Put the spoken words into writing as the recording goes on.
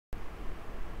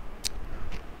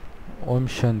ஓம்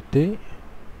சாந்தி.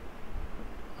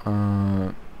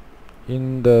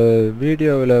 இந்த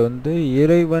வீடியோவில் வந்து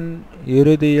இறைவன்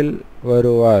இறுதியில்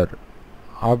வருவார்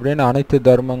அப்படின்னு அனைத்து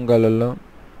தர்மங்களிலும்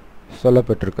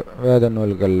சொல்லப்பட்டிருக்கு. வேத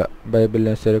நூல்களில்,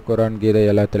 பைபிள்லையும் சரி, குரான், கீதை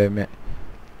எல்லாத்துலேயுமே.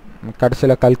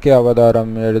 கடைசியில் கல்கி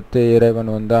அவதாரம் எடுத்து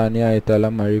இறைவன் வந்து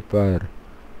அநியாயத்தெல்லாம் அழிப்பார்,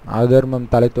 அதர்மம்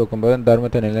தலை தூக்கும்போது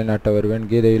தர்மத்தை நிலைநாட்ட வருவேன்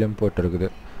கீதையிலும் போட்டிருக்குது.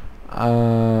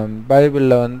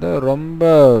 பைபிளில் வந்து ரொம்ப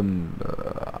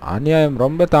அநியாயம்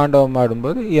ரொம்ப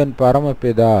தாண்டவமாடும்போது என்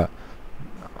பரமபிதா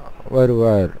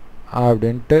வருவார்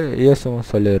அப்படின்ட்டு இயேசுவும்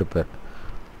சொல்லியிருப்பார்.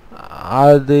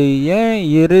 அது ஏன்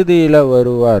இறுதியில்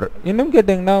வருவார்? இன்னும்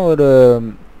கேட்டிங்கன்னா, ஒரு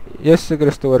இயேசு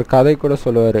கிறிஸ்து ஒரு கதை கூட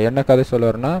சொல்லுவார். என்ன கதை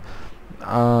சொல்லுவார்னா,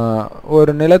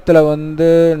 ஒரு நிலத்தில் வந்து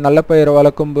நல்ல பயிரை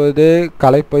வளர்க்கும்போது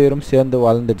களைப்பயிரும் சேர்ந்து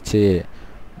வளர்ந்துடுச்சு.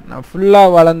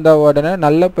 ஃபுல்லாக வளர்ந்த உடனே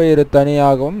நல்ல பயிர்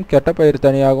தனியாகவும் கெட்ட பயிர்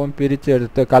தனியாகவும் பிரித்து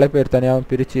எடுத்து, களைப்பயிர் தனியாகவும்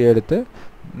பிரித்து எடுத்து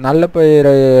நல்ல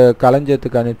பயிரை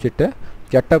களஞ்சியத்துக்கு அனுப்பிச்சிட்டு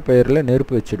கெட்ட பயிரில்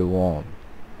நெருப்பு வச்சுடுவோம்,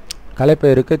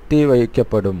 களைப்பயிருக்கு தீ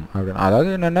வைக்கப்படும் அப்படின்னு. அதாவது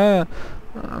என்னென்னா,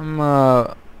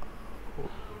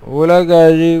 உலக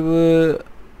அழிவு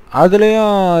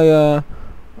அதுலேயும்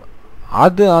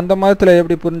அது அந்த மதத்தில்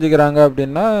எப்படி புரிஞ்சுக்கிறாங்க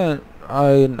அப்படின்னா,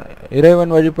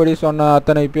 இறைவன் வழிபடி சொன்ன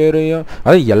அத்தனை பேரையும்,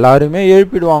 அது எல்லாருமே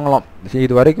எழுப்பிடுவாங்களாம்.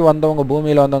 இது வரைக்கும் வந்தவங்க,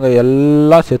 பூமியில் வந்தவங்க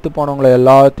எல்லாம் செத்து போனவங்களை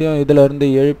எல்லாத்தையும் இதிலேருந்து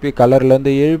எழுப்பி,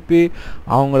 கலர்லேருந்து எழுப்பி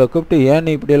அவங்கள கூப்பிட்டு, ஏன்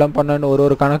நீ இப்படியெல்லாம் பண்ணன்னு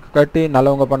ஒரு கணக்கு கட்டி,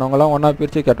 நல்லவங்க பண்ணவங்களாம் ஒன்றா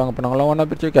பிரித்து, கெட்டவங்க பண்ணவங்களாம் ஒன்றா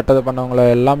பிரித்து, கெட்டது பண்ணவங்கள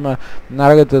எல்லாம்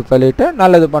நரகத்துக்கு தள்ளிட்டு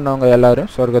நல்லது பண்ணவங்க எல்லாரும்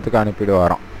சொர்க்கத்துக்கு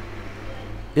அனுப்பிடுவாராம்.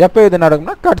 எப்போ இது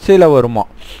நடக்கும்னா கடைசியில் வருமா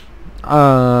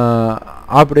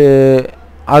அப்படி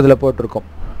அதில் போட்டிருக்கோம்.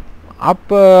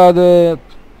 அப்போ அது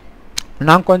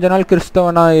நான் கொஞ்ச நாள்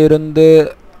கிறிஸ்தவனாக இருந்து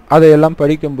அதையெல்லாம்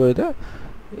படிக்கும்பொழுது,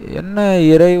 என்ன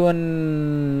இறைவன்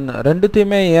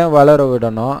ரெண்டுத்தையுமே ஏன் வளர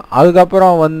விடணும்?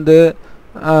 அதுக்கப்புறம் வந்து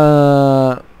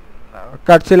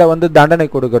கட்சியில் வந்து தண்டனை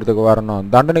கொடுக்கறதுக்கு வரணும்,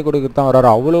 தண்டனை கொடுக்கறது தான் வர்றாரு.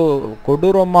 அவ்வளோ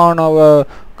கொடூரமான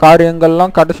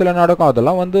காரியங்கள்லாம் கடைசியில் நடக்கும்.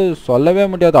 அதெல்லாம் வந்து சொல்லவே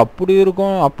முடியாது, அப்படி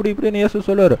இருக்கும், அப்படி இப்படின்னு இயேசு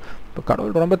சொல்லுவார். இப்போ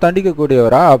கடவுள் ரொம்ப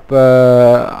தண்டிக்கக்கூடியவரா? அப்போ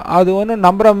அது ஒன்றும்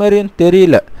நம்புகிற மாதிரியும்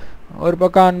தெரியல. ஒரு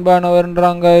பக்கம்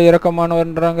அன்பானவர்ன்றாங்க,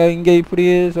 இரக்கமானவர்ன்றாங்க, இங்கே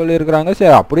இப்படியே சொல்லியிருக்கிறாங்க.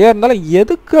 சரி, அப்படியே இருந்தாலும்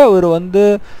எதுக்கு அவர் வந்து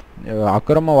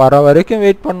அக்கிரமம் வர வரைக்கும்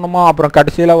வெயிட் பண்ணணுமா, அப்புறம்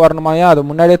கடைசியில் வரணுமா? ஏன் அதை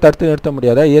முன்னாடியே தடுத்து நிறுத்த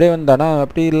முடியாதா? இறைவன் தானே,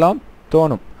 அப்படிலாம்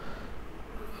தோணும்.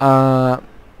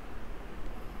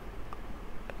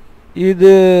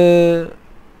 இது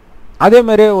அதே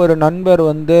மாதிரி ஒரு நண்பர்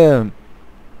வந்து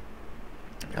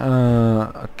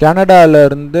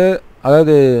கனடாவிலேருந்து,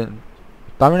 அதாவது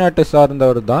தமிழ்நாட்டை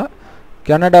சார்ந்தவர் தான்,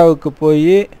 கனடாவுக்கு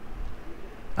போய்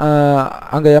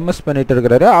அங்கே எம்எஸ் பண்ணிகிட்டு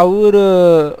இருக்கிறாரு. அவர்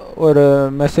ஒரு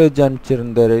மெசேஜ்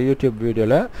அனுப்பிச்சிருந்தார் யூடியூப்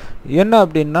வீடியோவில். என்ன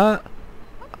அப்படின்னா,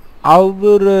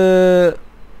 அவர்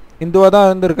இந்துவாக தான்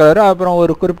இருந்திருக்காரு. அப்புறம்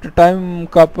ஒரு குறிப்பிட்ட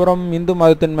டைமுக்கு அப்புறம் இந்து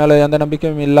மதத்தின் மேலே எந்த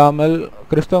நம்பிக்கையும் இல்லாமல்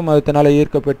கிறிஸ்தவ மதத்தினால்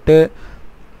ஈர்க்கப்பட்டு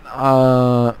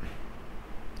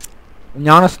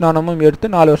ஞானஸ்நானமும் எடுத்து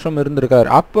 4 வருஷம் இருந்திருக்காரு.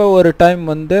 அப்போ ஒரு டைம்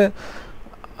வந்து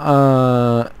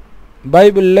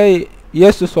பைபிளில்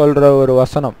இயேசு சொல்கிற ஒரு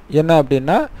வசனம் என்ன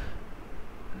அப்படின்னா,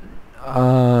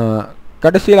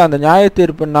 கடைசியில் அந்த நியாய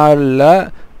தீர்ப்பு நாளில்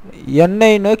என்னை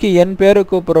நோக்கி என் பேரை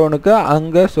கூப்பிட்றவனுக்கு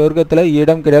அங்கே சொர்க்கத்தில்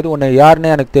இடம் கிடையாது, உன்னை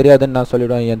யாருன்னே எனக்கு தெரியாதுன்னு நான்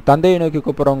சொல்லிவிடுவேன், என் தந்தையை நோக்கி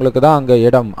கூப்பிட்றவங்களுக்கு தான் அங்கே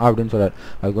இடம் அப்படின்னு சொல்கிறார்.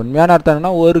 அதுக்கு உண்மையான அர்த்தம்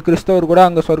என்னன்னா, ஒரு கிறிஸ்தவர் கூட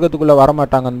அங்கே சொர்க்கத்துக்குள்ளே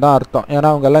வரமாட்டாங்கன்னு தான் அர்த்தம். ஏன்னா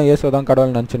அவங்கெல்லாம் இயேசு தான்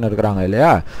கடவுள் நினச்சின்னு இருக்கிறாங்க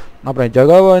இல்லையா. அப்புறம்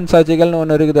ஜெகோவாவின் சாட்சிகள்னு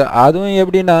ஒன்று இருக்குது. அதுவும்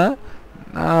எப்படின்னா,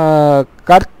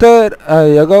 கர்த்தர்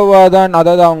யெகோவா தான்,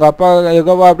 அதாவது அவங்க அப்பா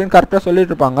யெகோவா அப்படின்னு கரெக்டாக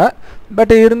சொல்லிட்டு இருப்பாங்க.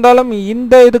 பட் இருந்தாலும்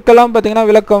இந்த இதுக்கெல்லாம் பார்த்திங்கன்னா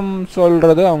விளக்கம்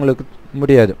சொல்கிறது அவங்களுக்கு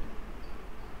முடியாது.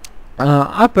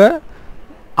 அப்போ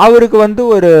அவருக்கு வந்து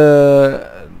ஒரு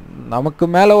நமக்கு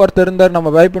மேலே ஒருத்தர் இருந்தார்,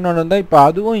 நம்ம பயப்படணுன்னு இருந்தால், இப்போ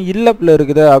அதுவும் இல்லப்பில்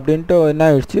இருக்குது அப்படின்ட்டு என்ன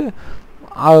ஆயிடுச்சு,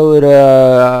 அவர்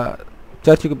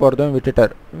சர்ச்சுக்கு போகிறதும்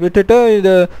விட்டுட்டு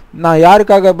இது நான்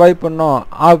யாருக்காக பயப்படணும்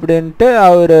அப்படின்ட்டு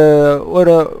அவர்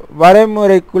ஒரு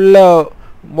வரைமுறைக்குள்ளே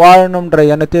வாழணுன்ற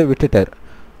எண்ணத்தையே விட்டுட்டார்.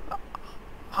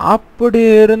 அப்படி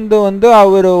இருந்து வந்து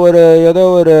அவர் ஒரு ஏதோ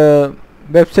ஒரு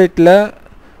வெப்சைட்டில்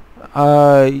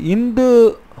இந்து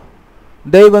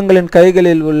தெய்வங்களின்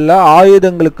கைகளில் உள்ள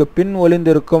ஆயுதங்களுக்கு பின்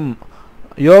ஒளிந்திருக்கும்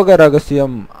யோக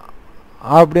ரகசியம்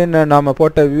அப்படின்னு நாம்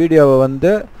போட்ட வீடியோவை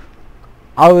வந்து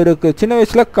அவருக்கு சின்ன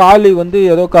வயசில் காளி வந்து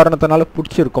ஏதோ காரணத்தினால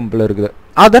பிடிச்சிருக்கும் போல இருக்குது.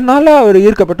 அதனால் அவர்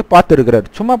ஈர்க்கப்பட்டு பார்த்துருக்கிறார்,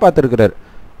 சும்மா பார்த்துருக்கிறார்.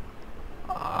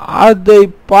 அதை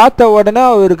பார்த்த உடனே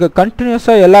அவருக்கு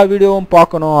கண்டினியூஸாக எல்லா வீடியோவும்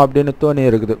பார்க்கணும் அப்படின்னு தோணி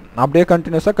இருக்குது. அப்படியே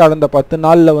கண்டினியூஸாக கடந்த 10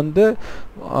 நாளில் வந்து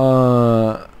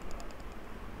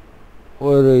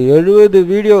ஒரு 70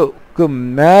 வீடியோவுக்கு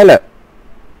மேலே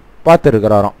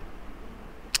பார்த்துருக்கிறாராம்.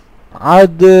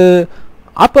 அது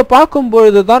அப்போ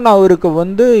பார்க்கும்பொழுது தான் அவருக்கு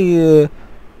வந்து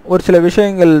ஒரு சில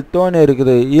விஷயங்கள் தோணி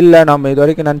இருக்குது, இல்லை நம்ம இது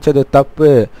வரைக்கும் நினச்சது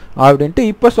தப்பு அப்படின்ட்டு.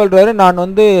 இப்போ சொல்கிறாரு, நான்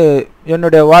வந்து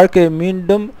என்னுடைய வாழ்க்கையை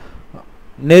மீண்டும்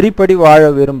நெறிப்படி வாழ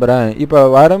விரும்புகிறேன், இப்போ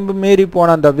வரம்பு மீறி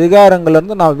போன அந்த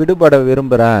விகாரங்கள்லேருந்து நான் விடுபட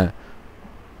விரும்புகிறேன்,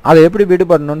 அதை எப்படி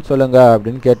விடுபடணும்னு சொல்லுங்க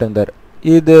அப்படின்னு கேட்டிருந்தார்.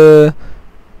 இது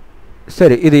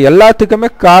சரி, இது எல்லாத்துக்குமே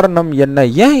காரணம் என்ன,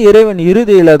 ஏன் இறைவன்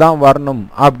இறுதியில் தான் வரணும்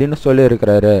அப்படின்னு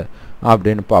சொல்லியிருக்கிறாரு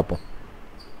அப்படின்னு பார்ப்போம்.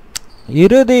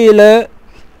 இறுதியில்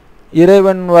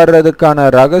இறைவன் வர்றதுக்கான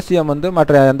ரகசியம் வந்து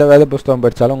மற்ற எந்த வேத புஸ்தகம்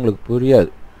படித்தாலும் உங்களுக்கு புரியாது.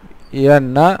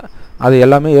 ஏன்னா அது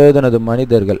எல்லாமே எழுதுனது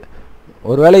மனிதர்கள்.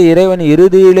 ஒருவேளை இறைவன்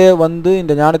இறுதியிலே வந்து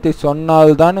இந்த ஞானத்தை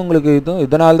சொன்னால்தான் உங்களுக்கு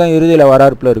இதனால் தான் இறுதியில்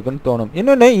வராருப்பில் இருக்குன்னு தோணும்.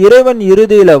 இன்னொன்று, இறைவன்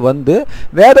இறுதியில் வந்து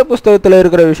வேத புஸ்தகத்தில்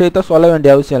இருக்கிற விஷயத்த சொல்ல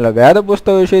வேண்டிய அவசியம் இல்லை. வேத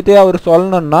புஸ்தக விஷயத்தையே அவர்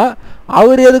சொல்லணும்னா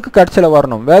அவர் எதுக்கு கடைசியில்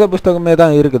வரணும், வேத புஸ்தகமே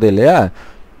தான் இருக்குது இல்லையா.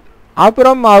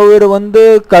 அப்புறம் அவர் வந்து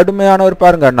கடுமையானவர்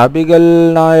பாருங்க, நபிகள்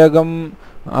நாயகம்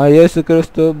இயேசு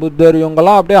கிறிஸ்து புத்தர்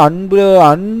இவங்கெல்லாம் அப்படியே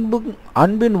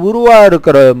அன்பின் உருவாக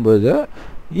இருக்கிற போது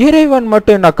இறைவன்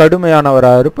மட்டும் என்ன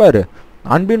கடுமையானவராக இருப்பார்.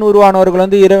 அன்பின் உருவானவர்கள்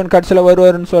வந்து இறைவன் கடைசியில்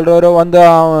வருவார்னு சொல்கிறவரோ வந்து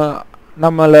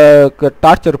நம்மளுக்கு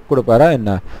டார்ச்சர் கொடுப்பாரா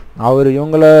என்ன, அவர்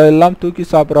இவங்களெல்லாம் தூக்கி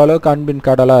சாப்பிட்ற அளவுக்கு அன்பின்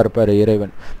கடலாக இருப்பார்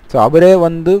இறைவன். ஸோ அவரே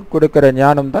வந்து கொடுக்குற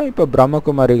ஞானம் தான் இப்போ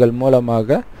பிரம்மகுமாரிகள்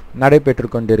மூலமாக நடைபெற்று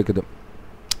கொண்டிருக்குது.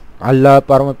 அல்லாஹ்,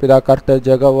 பரமபிதா, கர்த்தர்,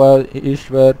 ஜெகவா,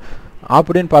 ஈஸ்வர்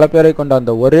அப்படின்னு பல பேரை கொண்ட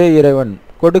அந்த ஒரே இறைவன்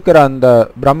கொடுக்குற அந்த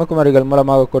பிரம்மகுமாரிகள்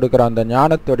மூலமாக கொடுக்குற அந்த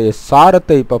ஞானத்துடைய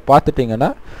சாரத்தை இப்போ பார்த்துட்டிங்கன்னா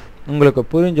உங்களுக்கு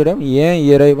புரிஞ்சிடும் ஏன்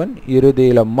இறைவன்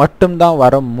இறுதியில் மட்டும்தான்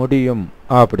வர முடியும்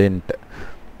அப்படின்ட்டு.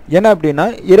 ஏன்னா அப்படின்னா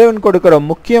இறைவன் கொடுக்குற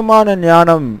முக்கியமான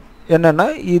ஞானம் என்னென்னா,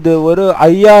 இது ஒரு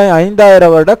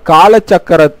 5000 வருட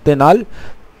காலச்சக்கரத்தினால்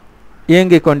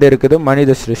இயங்கி கொண்டிருக்குது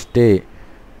மனித சிருஷ்டி.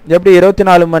 எப்படி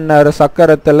 24 மணி நேர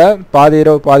சக்கரத்தில் பாதி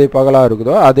இரவு பாதி பகலாக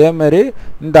இருக்குதோ, அதே மாதிரி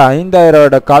இந்த 5000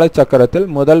 வருட காலச்சக்கரத்தில்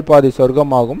முதல் பாதி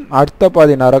சொர்க்கமாகும், அடுத்த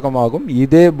பாதி நரகமாகும்.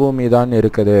 இதே பூமி தான்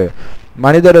இருக்குது.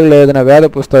 மனிதர்கள் எழுதின வேத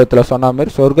புஸ்தகத்தில் சொன்ன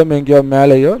மாதிரி சொர்க்கம் எங்கேயோ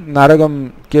மேலேயோ நரகம்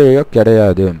கீழேயோ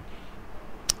கிடையாது.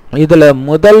 இதில்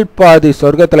முதல் பாதி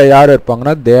சொர்க்கத்தில் யார்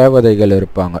இருப்பாங்கன்னா தேவதைகள்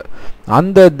இருப்பாங்க.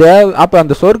 அப்போ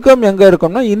அந்த சொர்க்கம் எங்கே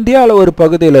இருக்கும்னா இந்தியாவில் ஒரு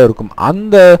பகுதியில் இருக்கும்.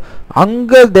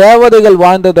 அங்கே தேவதைகள்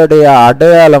வாழ்ந்ததுடைய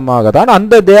அடையாளமாக தான்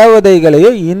அந்த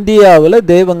தேவதைகளையே இந்தியாவில்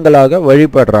தெய்வங்களாக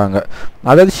வழிபடுறாங்க.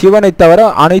 அதாவது சிவனை தவிர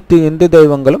அனைத்து இந்து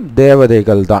தெய்வங்களும்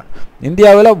தேவதைகள் தான்.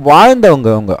 இந்தியாவில் வாழ்ந்தவங்க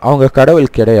அவங்க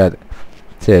கடவுள் கிடையாது.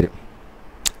 சரி,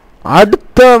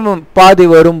 அடுத்த பாதி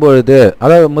வரும்பொழுது,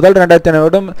 அதாவது முதல் 2000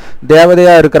 வருடம்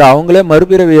தேவதையாக இருக்கிற அவங்களே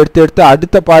மறுபிறவி எடுத்து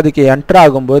அடுத்த பாதிக்கு என்ட்ரு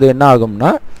ஆகும்போது என்ன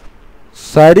ஆகும்னா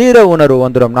சரீர உணர்வு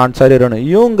வந்துடும். நான் சரீர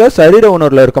இவங்க சரீர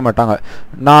உணர்வில் இருக்க மாட்டாங்க,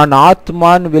 நான்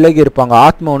ஆத்மான்னு விலகி இருப்பாங்க.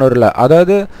 ஆத்ம உணர்வில்,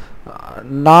 அதாவது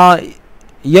நான்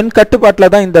என்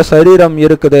கட்டுப்பாட்டில் தான் இந்த சரீரம்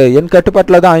இருக்குது, என்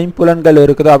கட்டுப்பாட்டில் தான் ஐம்புலன்கள்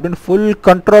இருக்குது அப்படின்னு ஃபுல்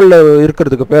கண்ட்ரோலில்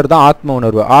இருக்கிறதுக்கு பேர் தான் ஆத்ம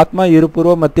உணர்வு. ஆத்மா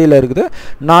இருபுருவ மத்தியில் இருக்குது.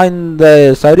 நான் இந்த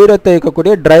சரீரத்தை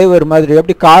இயக்கக்கூடிய டிரைவர் மாதிரி,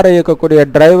 எப்படி காரை இயக்கக்கூடிய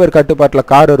டிரைவர் கட்டுப்பாட்டில்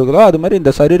கார் இருக்குதோ அது மாதிரி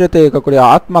இந்த சரீரத்தை இயக்கக்கூடிய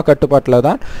ஆத்மா கட்டுப்பாட்டில்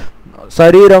தான்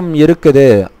சரீரம் இருக்குது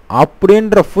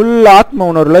அப்படின்ற ஃபுல் ஆத்ம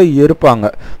உணர்வில் இருப்பாங்க.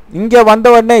 இங்கே வந்த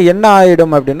உடனே என்ன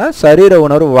ஆகிடும் அப்படின்னா சரீர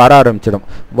உணர்வு வர ஆரம்பிச்சிடும்.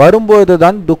 வரும்போது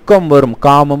தான் துக்கம் வரும்.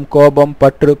 காமம், கோபம்,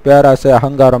 பற்று, பேராசை,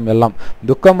 அகங்காரம் எல்லாம்.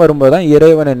 துக்கம் வரும்போது தான்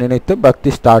இறைவனை நினைத்து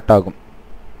பக்தி ஸ்டார்ட் ஆகும்.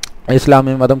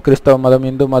 இஸ்லாமிய மதம், கிறிஸ்தவ மதம்,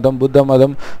 இந்து மதம், புத்த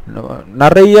மதம்,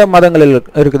 நிறைய மதங்களில்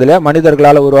இருக்குது இல்லையா.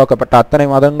 மனிதர்களால் உருவாக்கப்பட்ட அத்தனை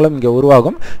மதங்களும் இங்கே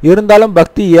உருவாகும். இருந்தாலும்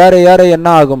பக்தி ஏற ஏற என்ன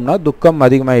ஆகும்னா துக்கம்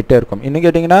அதிகமாகிட்டே இருக்கும். இன்னும்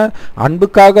கேட்டிங்கன்னா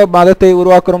அன்புக்காக மதத்தை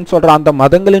உருவாக்குறோம்னு சொல்கிற அந்த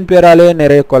மதங்களின் பேராலே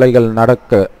நிறைய கொலைகள்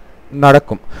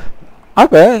நடக்கும்.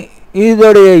 அப்போ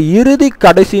இதோடைய இறுதி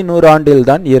கடைசி 100 ஆண்டில்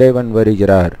தான் இறைவன்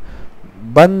வருகிறார்.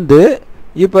 வந்து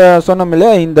இப்போ சொன்னோம்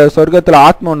இல்லையா, இந்த சொர்க்கத்தில்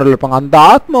ஆத்ம உணர்வில் இருப்பாங்க. அந்த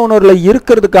ஆத்ம உணர்வில்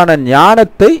இருக்கிறதுக்கான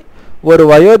ஞானத்தை ஒரு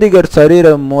வயோதிகர்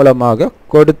சரீரம் மூலமாக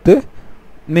கொடுத்து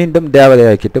மீண்டும்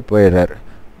தேவதையாக்கிட்டு போயிடுறார்.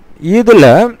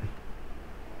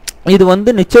 இது வந்து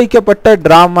நிச்சயிக்கப்பட்ட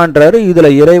டிராமான்றாரு.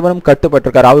 இதில் இறைவனும்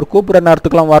கட்டுப்பட்டிருக்காரு. அவர் கூப்பிட்ற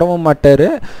நேரத்துக்கெல்லாம் வரவும் மாட்டார்.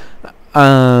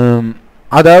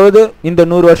 அதாவது இந்த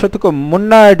 100 வருஷத்துக்கு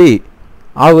முன்னாடி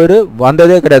அவர்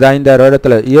வந்ததே கிடையாது. 5000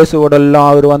 வருடத்தில் இயேசு உடல்லாம்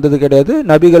அவர் வந்தது கிடையாது,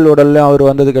 நபிகள் உடல்லையும் அவர்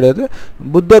வந்தது கிடையாது,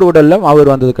 புத்தர் உடல்லையும்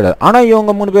அவர் வந்தது கிடையாது. ஆனால்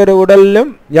இவங்க 3 பேர்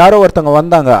உடல்லையும் யாரோ ஒருத்தவங்க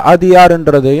வந்தாங்க. அது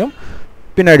யாருன்றதையும்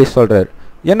பின்னாடி சொல்கிறார்.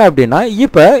 என்ன அப்படின்னா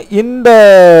இப்போ இந்த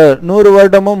 100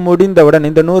 வருடமும் முடிந்தவுடன்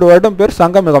இந்த 100 வருடம் பேர்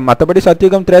சங்கமிகம். மற்றபடி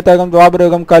சத்தியுகம், திரேதாயுகம்,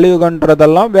 துவாபரயுகம்,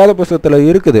 கலியுகன்றதெல்லாம் வேத புஸ்தகத்தில்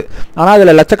இருக்குது. ஆனால்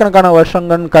அதில் லட்சக்கணக்கான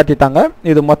வருஷங்கள்னு காட்டிட்டாங்க.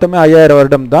 இது மொத்தமே 5000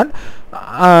 வருடம் தான்.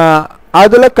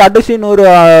 அதில் கடைசி 100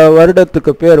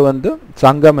 வருடத்துக்கு பேர் வந்து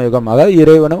சங்கம யுகம், அதாவது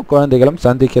இறைவனும் குழந்தைகளும்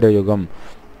சந்திக்கிற யுகம்.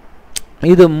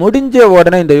 இது முடிஞ்ச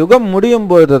உடனே, இந்த யுகம் முடியும்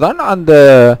பொழுது தான் அந்த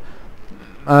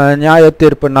நியாய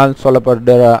தீர்ப்புனால்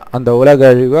சொல்லப்படுற அந்த உலக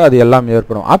அழிவு அது எல்லாம்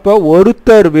ஏற்படும். அப்போ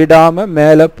ஒருத்தர் விடாம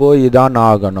மேலே போய் தான்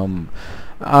ஆகணும்.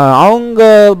 அவங்க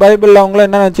பைபிளில் அவங்கள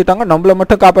என்ன நினச்சிட்டாங்க, நம்மளை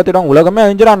மட்டும் காப்பாற்றிடுவாங்க, உலகமே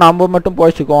அழிஞ்சிடும், நம்ம மட்டும்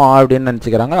போய்ச்சிக்குவோம் அப்படின்னு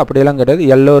நினச்சிக்கிறாங்க. அப்படியெல்லாம் கிடையாது,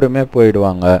 எல்லோருமே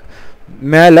போயிடுவாங்க.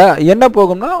 மேலே என்ன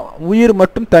போகும்னா உயிர்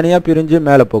மட்டும் தனியாக பிரிஞ்சு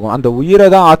மேலே போகும். அந்த உயிரை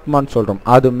தான் ஆத்மான்னு சொல்கிறோம்.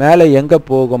 அது மேலே எங்கே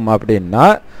போகும் அப்படின்னா,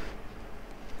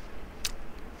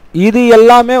 இது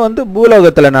எல்லாமே வந்து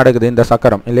பூலோகத்தில் நடக்குது, இந்த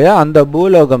சக்கரம் இல்லையா, அந்த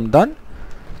பூலோகம் தான்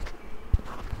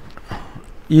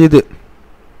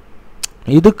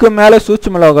இதுக்கு மேலே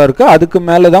சூட்சும உலகம் இருக்கு, அதுக்கு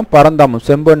மேலே தான் பரந்தாமம்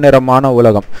செம்பொன் நிறமான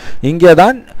உலகம். இங்கே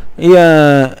தான்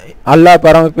அல்லாஹ்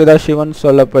பரமபிதா சிவன்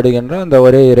சொல்லப்படுகின்ற அந்த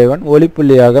ஒரே இறைவன்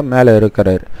ஒளிப்புள்ளியாக மேலே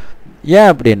இருக்கிறார். ஏன்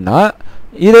அப்படின்னா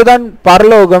இதுதான்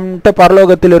பரலோகம்ட்டு,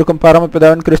 பரலோகத்தில் இருக்கும்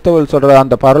பரமபிதாவன் கிறிஸ்தவர்கள் சொல்ற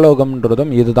அந்த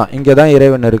பரலோகம்ன்றதும் இதுதான். இங்கே தான்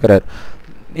இறைவன் இருக்கிறார்.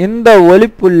 இந்த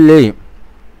ஒளிப்புள்ளி,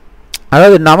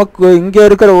 அதாவது நமக்கு இங்கே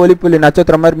இருக்கிற ஒளிப்புள்ளி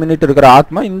நட்சத்திரம் மாதிரி மின்னிட்டு இருக்கிற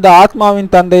ஆத்மா, இந்த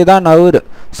ஆத்மாவின் தந்தை தான் அவர்,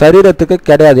 சரீரத்துக்கு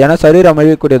கிடையாது. ஏன்னா சரீரம்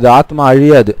அழியக்கூடியது, ஆத்மா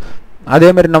அழியாது. அதே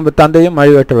மாதிரி நம்ம தந்தையும்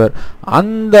அழிவற்றவர்.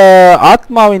 அந்த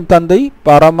ஆத்மாவின் தந்தை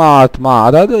பரம ஆத்மா,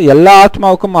 அதாவது எல்லா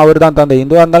ஆத்மாவுக்கும் அவர் தான் தந்தை.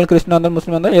 இந்துவாக இருந்தாலும் கிறிஸ்டினா இருந்தாலும்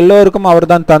முஸ்லீம் இருந்தாலும் எல்லோருக்கும்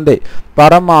அவர் தான் தந்தை,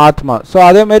 பரம ஆத்மா. ஸோ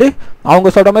அதே மாதிரி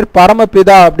அவங்க சொல்கிற மாதிரி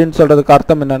பரமபிதா அப்படின்னு சொல்கிறதுக்கு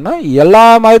அர்த்தம் என்னென்னா எல்லா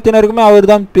மதத்தினருக்குமே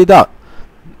அவர் தான் பிதா,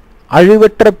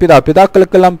 அழிவற்ற பிதா,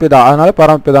 பிதாக்களுக்கெல்லாம் பிதா, அதனால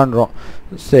பரமபிதான்றோம்.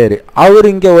 சரி, அவர்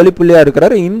இங்கே ஒளிப்புள்ளியாக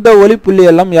இருக்கிறார். இந்த ஒளிப்புள்ளி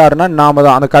எல்லாம் யாருன்னா நாம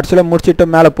தான். அந்த கடைசியில் முடிச்சுட்டு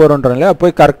மேலே போகிறோன்றோம் இல்லையா,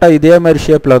 போய் கரெக்டாக இதே மாதிரி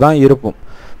ஷேப்பில் தான் இருப்போம்.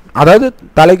 அதாவது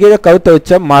தலைகீழ கவுத்த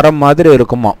வச்ச மரம் மாதிரி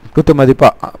இருக்குமா குத்து மதிப்பா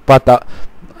பார்த்தா.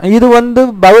 இது வந்து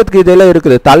பகவத்கீதையில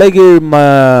இருக்குது, தலைகீழ்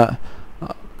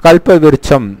கல்ப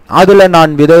விருட்சம், அதுல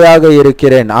நான் விதையாக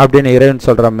இருக்கிறேன் அப்படின்னு இறைவன்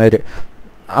சொல்ற மாதிரி.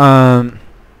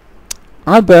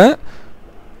 அப்ப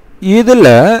இதுல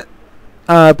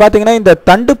பாத்தீங்கன்னா இந்த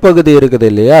தண்டு பகுதி இருக்குது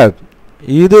இல்லையா,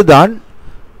 இதுதான்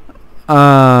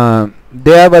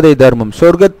தேவதை தர்மம்,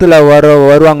 சொர்க்கத்தில்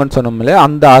வருவாங்கன்னு சொன்னோம் இல்லையா,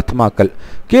 அந்த ஆத்மாக்கள்.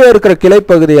 கீழே இருக்கிற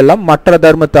கிளைப்பகுதி எல்லாம் மற்ற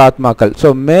தர்மத்து ஆத்மாக்கள். ஸோ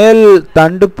மேல்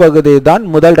தண்டு பகுதி தான்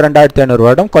முதல் 2500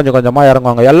 வருடம் கொஞ்சம் கொஞ்சமாக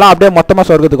இறங்குவாங்க. எல்லாம் அப்படியே மொத்தமாக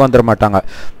சொர்க்கத்துக்கு வந்துட மாட்டாங்க,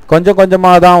 கொஞ்சம்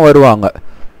கொஞ்சமாக தான் வருவாங்க,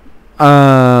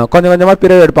 கொஞ்சம் கொஞ்சமாக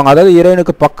பிறகு எடுப்பாங்க. அதாவது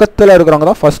இறைவனுக்கு பக்கத்தில் இருக்கிறவங்க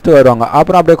தான் ஃபஸ்ட்டு வருவாங்க,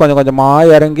 அப்புறம் அப்படியே கொஞ்சம்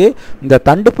கொஞ்சமாக இறங்கி இந்த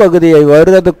தண்டு பகுதியை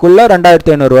வருவதுக்குள்ளே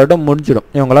 2500 வருடம் முடிஞ்சிடும்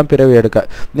இவங்கெல்லாம் பிறவி எடுக்க.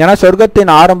 ஏன்னா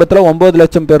சொர்க்கத்தின் ஆரம்பத்தில் 9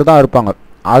 லட்சம் பேர் தான் இருப்பாங்க.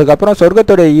 அதுக்கப்புறம்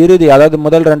சொர்க்கத்துடைய இறுதி, அதாவது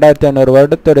முதல் 2500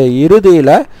 வருடத்துடைய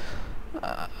இறுதியில்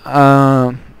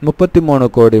 33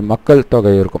 கோடி மக்கள்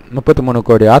தொகை இருக்கும், 33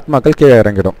 கோடி ஆத்மாக்கள் கீழே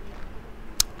இறங்கிடும்.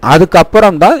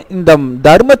 அதுக்கப்புறம் தான் இந்த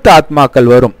தர்மத்து ஆத்மாக்கள்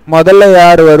வரும். முதல்ல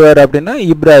யார் வருவார் அப்படின்னா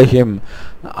இப்ராஹிம்.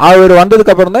 அவர்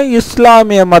வந்ததுக்கு அப்புறம் தான்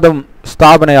இஸ்லாமிய மதம்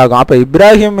ஸ்தாபனை ஆகும். அப்போ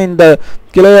இப்ராஹிம் இந்த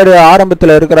கிளையோட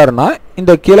ஆரம்பத்தில் இருக்கிறாருன்னா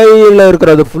இந்த கிளையில்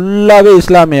இருக்கிறது ஃபுல்லாகவே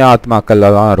இஸ்லாமிய ஆத்மாக்கள்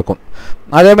தான் இருக்கும்.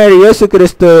 அதே மாதிரி இயேசு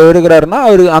கிறிஸ்து இருக்கிறாருன்னா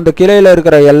அவர் அந்த கிளையில்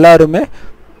இருக்கிற எல்லாருமே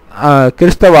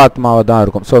கிறிஸ்தவ ஆத்மாவை தான்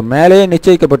இருக்கும். ஸோ மேலேயே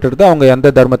நிச்சயிக்கப்பட்டிருது அவங்க எந்த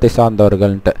தர்மத்தை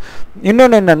சார்ந்தவர்கள்ன்ட்டு.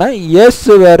 இன்னொன்று என்னென்னா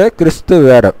இயேசு வேற கிறிஸ்து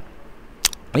வேற.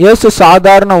 இயேசு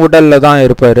சாதாரண உடலில் தான்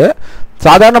இருப்பார்,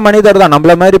 சாதாரண மனிதர் தான்,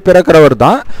 நம்மள மாதிரி பிறக்கிறவர்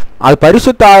தான். அது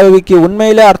பரிசுத்த ஆவிக்கு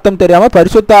உண்மையிலே அர்த்தம் தெரியாமல்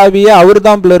பரிசுத்த ஆவியே அவர்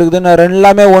தான் பிள்ளை இருக்குதுன்னு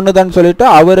எல்லாமே ஒன்று தான் சொல்லிட்டு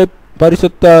அவரை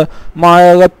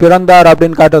பரிசுத்தமாக பிறந்தார்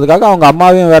அப்படின்னு காட்டுறதுக்காக அவங்க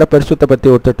அம்மாவையும் வேற பரிசுத்த பற்றி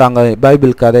விட்டுட்டாங்க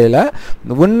பைபிள் கதையில்.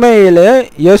 உண்மையிலே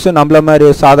இயேசு நம்மள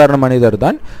மாதிரி சாதாரண மனிதர்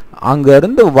தான்.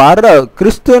 அங்கேருந்து வர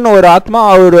கிறிஸ்துன்னு ஒரு ஆத்மா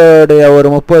அவருடைய ஒரு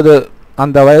 30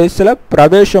 அந்த வயசில்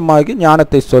பிரவேசமாகி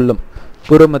ஞானத்தை சொல்லும்,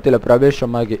 புருமத்தில்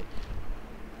பிரவேசமாகி.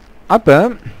 அப்போ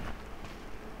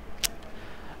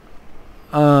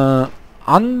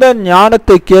அந்த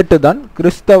ஞானத்தை கேட்டுதான்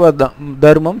கிறிஸ்தவ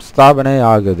தர்மம் ஸ்தாபனை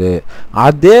ஆகுது.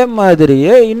 அதே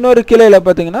மாதிரியே இன்னொரு கிளையில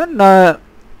பார்த்தீங்கன்னா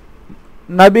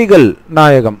நபிகள்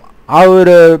நாயகம்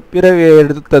அவர் பிறவி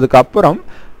எடுத்ததுக்கு அப்புறம்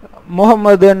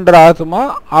முகமதுன்ற ஆத்மா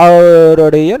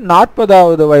அவருடைய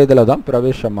 40வது வயதில் தான்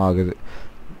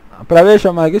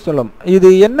பிரவேசமாகி சொல்லும். இது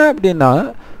என்ன அப்படின்னா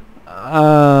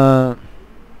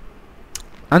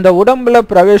அந்த உடம்புல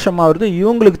பிரவேசமாகிறது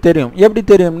இவங்களுக்கு தெரியும். எப்படி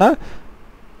தெரியும்னா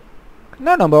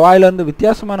நம்ம வாயிலேருந்து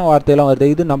வித்தியாசமான வார்த்தையெல்லாம் வருது,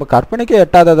 இது நம்ம கற்பனைக்கே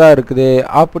எட்டாததாக இருக்குது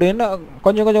அப்படின்னு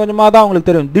கொஞ்சமாக தான் அவங்களுக்கு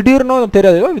தெரியும். திடீர்னு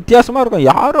தெரியாது, வித்தியாசமாக இருக்கும்,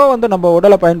 யாரோ நம்ம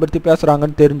உடலை பயன்படுத்தி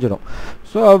பேசுகிறாங்கன்னு தெரிஞ்சிடும்.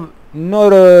 ஸோ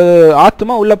இன்னொரு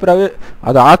ஆத்மா உள்ள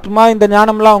அது ஆத்மா இந்த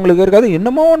ஞானம்லாம் அவங்களுக்கு இருக்காது,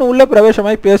 இன்னமும் ஒன்று உள்ள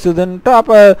பிரவேசமாகி பேசுதுன்ட்டு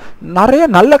அப்போ நிறைய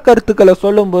நல்ல கருத்துக்களை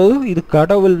சொல்லும்போது இது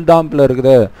கடவுள் தாம்பில்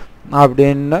இருக்குது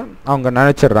அப்படின்னு அவங்க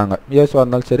நினச்சிட்றாங்க. இயேசுவாக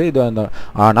இருந்தாலும் சரி இதுவாக இருந்தாலும்.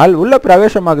 ஆனால் உள்ள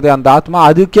பிரவேசமாகுது அந்த ஆத்மா,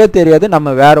 அதுக்கே தெரியாது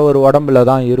நம்ம வேற ஒரு உடம்புல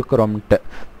தான் இருக்கிறோம்ட்டு.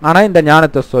 ஆனால் இந்த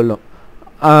ஞானத்தை சொல்லும்.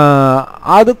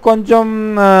 அது கொஞ்சம்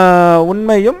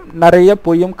உண்மையும் நிறைய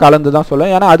பொய்யும் கலந்து தான்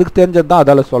சொல்லும், ஏன்னா அதுக்கு தெரிஞ்சது தான்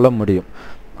அதால் சொல்ல முடியும்.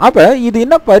 அப்போ இது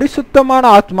என்ன பரிசுத்தமான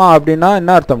ஆத்மா அப்படின்னா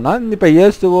என்ன அர்த்தம்னா, இப்போ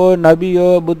இயேசுவோ நபியோ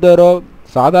புத்தரோ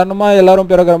சாதாரணமாக எல்லாரும்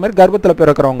பிறக்கிற மாதிரி கர்ப்பத்தில்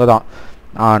பிறக்கிறவங்க தான்.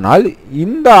 ஆனால்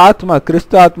இந்த ஆத்மா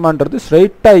கிறிஸ்து ஆத்மான்றது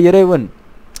ஸ்ட்ரைட்டாக இறைவன்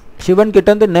சிவன்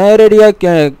கிட்டேருந்து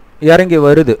நேரடியாக இறங்கி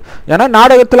வருது. ஏன்னா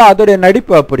நாடகத்தில் அதோடைய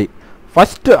நடிப்பு அப்படி.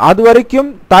 ஃபஸ்ட்டு அது வரைக்கும்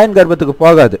தாயின் கர்ப்பத்துக்கு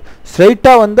போகாது,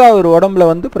 ஸ்ட்ரைட்டாக வந்து அவர் உடம்புல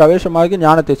வந்து பிரவேசமாகி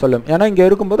ஞானத்தை சொல்லும். ஏன்னா இங்கே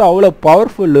இருக்கும்போது அவ்வளோ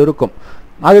பவர்ஃபுல் இருக்கும்.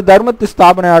 அது தர்மத்து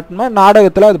ஸ்தாபனை ஆட்டமா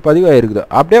நாடகத்தில் அது பதிவாயிருக்குது.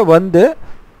 அப்படியே வந்து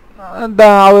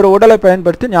அவர் உடலை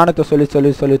பயன்படுத்தி ஞானத்தை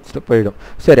சொல்லிட்டு போயிடும்.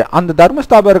 சரி, அந்த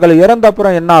தர்மஸ்தாபர்கள்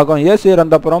இறந்தப்புறம் என்ன ஆகும்? இயேசு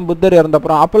இறந்தப்புறம் புத்தர்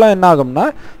இறந்தப்புறம் அப்போல்லாம் என்ன ஆகும்னா,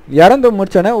 இறந்து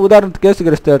முடிச்சோன்னே உதாரணத்துக்கு இயேசு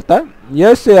கிறிஸ்து எடுத்தால்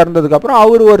இயேசு இறந்ததுக்கப்புறம்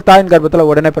அவர் ஒரு தாயின் கர்ப்பத்தில்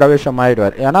உடனே பிரவேசம்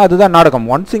ஆகிடுவார். ஏன்னா அதுதான் நாடகம்.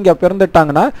 ஒன்ஸ் இங்கே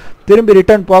பிறந்துட்டாங்கன்னா திரும்பி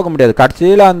ரிட்டர்ன் போக முடியாது.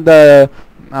 கடைசியில் அந்த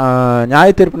நியாய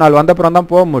தீர்ப்பு நாள் வந்தப்புறம்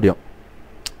தான் போக முடியும்.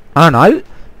 ஆனால்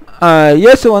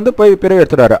இயேசு வந்து போய் பிறவி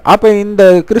எடுத்துறாரு. அப்போ இந்த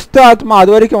கிறிஸ்து ஆத்மா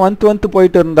அது வரைக்கும் வந்து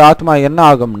போயிட்டு இருந்த ஆத்மா என்ன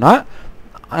ஆகும்னா,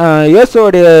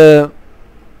 இயேசுடைய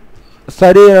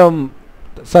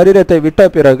சரீரத்தை விட்ட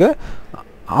பிறகு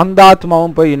அந்த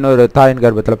ஆத்மாவும் போய் இன்னொரு தாயின்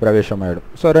கர்ப்பத்தில் பிரவேசம் ஆகிடும்.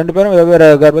 ஸோ 2 பேரும்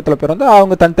வெவ்வேறு கர்ப்பத்தில் பிறந்து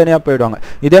அவங்க தனித்தனியாக போயிடுவாங்க.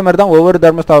 இதே மாதிரி தான் ஒவ்வொரு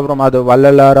தர்மஸ்தாபனம், அது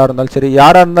வள்ளலாராக இருந்தாலும் சரி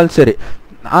யாராக இருந்தாலும் சரி.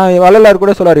 வள்ளலார்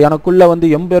கூட சொல்றாரு, எனக்குள்ள வந்து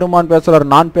எம்பெருமான் பேசுறாரு,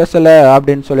 நான் பேசலை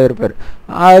அப்படின்னு சொல்லியிருப்பார்.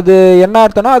 அது என்ன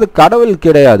அர்த்தம்னா, அது கடவுள்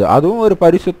கிடையாது, அதுவும் ஒரு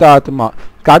பரிசுத்த ஆத்மா.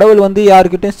 கடவுள் வந்து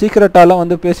யாருக்கிட்டையும் சீக்கிரட்டாலாம்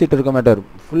வந்து பேசிட்டு இருக்க மாட்டார்,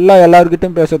 ஃபுல்லாக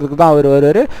எல்லாருக்கிட்டையும் பேசுறதுக்கு தான் அவர்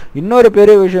வருவார். இன்னொரு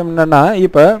பெரிய விஷயம் என்னன்னா,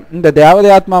 இப்போ இந்த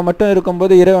தேவதை ஆத்மா மட்டும்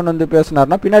இருக்கும்போது இறைவன் வந்து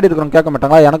பேசினார்னா பின்னாடி இருக்கிறவங்க கேட்க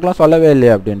மாட்டாங்களா, எனக்குலாம் சொல்லவே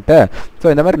இல்லையே அப்படின்ட்டு. ஸோ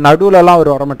இந்த மாதிரி நடுவுலலாம்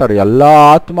அவர் வரமாட்டார். எல்லா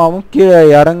ஆத்மாவும் கீழே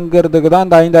இறங்குறதுக்கு தான்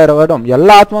இந்த 5000 வருடம்.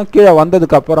 எல்லா ஆத்மாவும் கீழே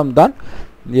வந்ததுக்கு அப்புறம் தான்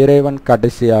இறைவன்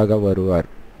கடைசியாக வருவார்.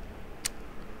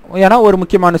 ஏன்னா ஒரு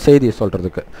முக்கியமான செய்தியை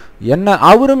சொல்றதுக்கு என்ன,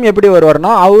 அவரும் எப்படி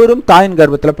வருவார்னா, அவரும் தாயின்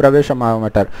கர்ப்பத்தில் பிரவேசம் ஆக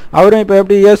மாட்டார். அவரும் இப்போ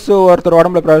எப்படி இயேசு ஒருத்தர்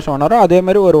உடம்புல பிரவேசம் ஆனாரோ அதே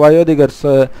மாதிரி ஒரு வயோதிகர்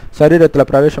சரீரத்தில்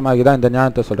பிரவேசமாகி தான் இந்த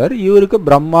ஞானத்தை சொல்றாரு. இவருக்கு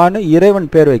பிரம்மான்னு இறைவன்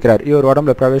பேர் வைக்கிறார் இவர்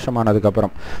உடம்புல பிரவேசம்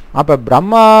ஆனதுக்கப்புறம். அப்போ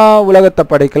பிரம்மா உலகத்தை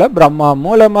படைக்கல, பிரம்மா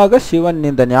மூலமாக சிவன்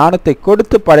இந்த ஞானத்தை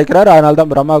கொடுத்து படைக்கிறார். அதனால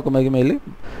தான் பிரம்மாவுக்கு மகிமையில்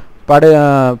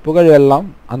புகழ் எல்லாம்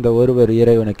அந்த ஒருவர்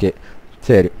இறைவனுக்கே.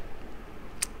 சரி,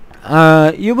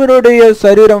 இவருடைய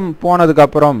சரீரம்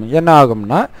போனதுக்கப்புறம் என்ன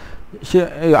ஆகும்னா,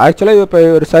 ஆக்சுவலாக இப்போ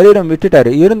இவர் சரீரம் விட்டுட்டார்,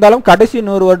 இருந்தாலும் கடைசி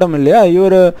 100 வருடம் இல்லையா,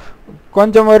 இவர்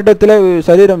கொஞ்சம் வருடத்தில்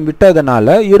சரீரம்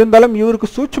விட்டதுனால இருந்தாலும் இவருக்கு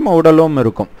சூட்சும உடலும்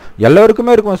இருக்கும்.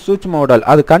 எல்லோருக்குமே இருக்கும் சூட்சும உடல்,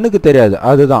 அது கண்ணுக்கு தெரியாது,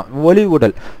 அதுதான் ஒளி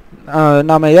உடல்.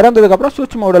 நம்ம இறந்ததுக்கப்புறம்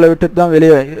சூட்சும உடலை விட்டுட்டு தான்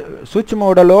வெளியே,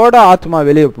 சூட்சும உடலோட ஆத்மா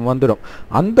வெளியே வந்துடும்.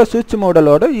 அந்த சூட்சும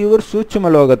உடலோட இவர்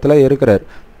சூட்சும லோகத்தில் இருக்கிறார்.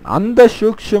 அந்த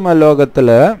சூக்ஷ்ம லோகத்தில்,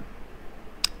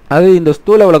 அது இந்த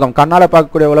ஸ்தூல உலகம் கண்ணால்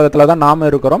பார்க்கக்கூடிய உலகத்தில் தான் நாம்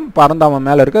இருக்கிறோம், பரந்தாம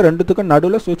மேலே இருக்க, ரெண்டுத்துக்கும்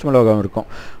நடுவில் சூட்சும லோகம் இருக்கும்.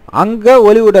 அங்கே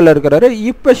ஒளி உடலில் இருக்கிறாரு.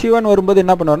 இப்போ சிவன் வரும்போது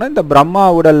என்ன பண்ணுவார்னா, இந்த பிரம்மா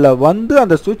உடலில் வந்து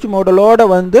அந்த சூட்சும உடலோடு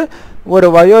வந்து ஒரு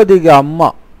வயோதிக அம்மா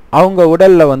அவங்க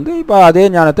உடலில் வந்து இப்போ அதே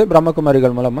ஞானத்தை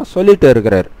பிரம்மகுமாரிகள் மூலமாக சொல்லிட்டு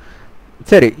இருக்கிறார்.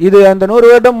 சரி, இது அந்த 100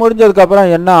 வருடம்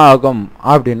முடிஞ்சதுக்கப்புறம் என்ன ஆகும்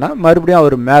அப்படின்னா, மறுபடியும்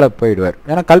அவர் மேலே போயிடுவார்.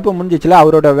 ஏன்னா கல்பம் முடிஞ்சிச்சுல,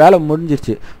 அவரோட வேலை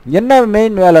முடிஞ்சிச்சு. என்ன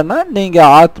மெயின் வேலைன்னா,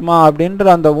 நீங்கள் ஆத்மா அப்படின்ற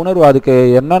அந்த உணர்வு, அதுக்கு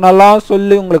என்னென்னலாம்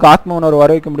சொல்லி உங்களுக்கு ஆத்ம உணர்வு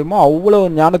வர வைக்க முடியுமோ அவ்வளோ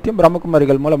ஞானத்தையும்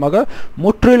பிரம்மகுமாரிகள் மூலமாக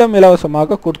முற்றிலும்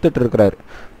இலவசமாக கொடுத்துட்டு இருக்கிறார்.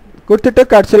 கொடுத்துட்டு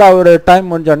கடைசியில் அவர்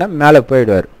டைம் முடிஞ்சோடனே மேலே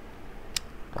போயிடுவார்.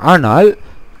 ஆனால்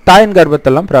தாயின்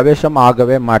கர்ப்பத்தெல்லாம் பிரவேசம்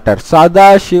ஆகவே மாட்டார். சதா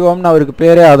சிவம்னு அவருக்கு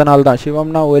பேரே அதனால தான்.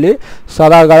 சிவம்னா ஒலி,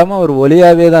 சதா காலமாக அவர்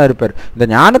ஒலியாகவே தான் இருப்பார். இந்த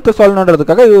ஞானத்தை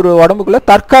சொல்லணுன்றதுக்காக இவர் உடம்புக்குள்ளே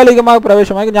தற்காலிகமாக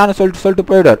பிரவேசமாகி ஞானம் சொல்லிட்டு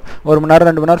போயிடுவார். 1 மணி நேரம்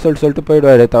 2 மணி நேரம் சொல்லிட்டு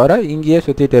போயிடுவாரே தவிர இங்கேயே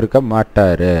சுற்றிட்டு இருக்க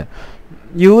மாட்டார்.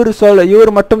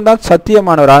 இவர் மட்டும்தான்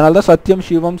சத்தியமானவர். அதனால தான் சத்தியம்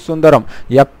சிவம் சுந்தரம்,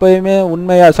 எப்பயுமே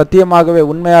சத்தியமாகவே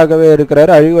உண்மையாகவே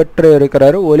இருக்கிறாரு, அழிவற்று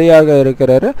இருக்கிறாரு, ஒளியாக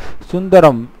இருக்கிறாரு,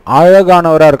 சுந்தரம்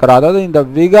அழகானவராக இருக்கிறார். அதாவது இந்த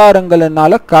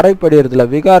விகாரங்களினால கரைப்படுறதில்ல,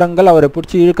 விகாரங்கள் அவரை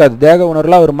பிடிச்சி இழுக்காது, தேக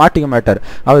உணர்வில் அவர் மாட்டிக்க மாட்டார்.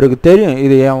 அவருக்கு தெரியும்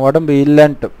இது என் உடம்பு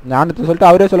இல்லைன்ட்டு. ஞானத்தை சொல்லிட்டு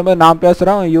அவரே சொல்லும்போது நான்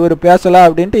பேசுகிறேன் இவர் பேசலை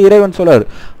அப்படின்ட்டு இறைவன் சொல்லுவார்.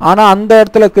 ஆனால் அந்த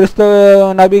இடத்துல கிறிஸ்தவ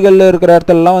நபிகள் இருக்கிற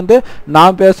இடத்துலலாம் வந்து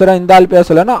நான் பேசுகிறேன் இந்த ஆள்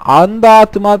பேசலைன்னா அந்த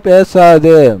ஆத்மா பேசாது.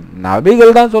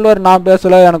 நபிகள் தான் சொல்லுவார் நான்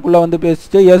பேசலை, எனக்குள்ளே வந்து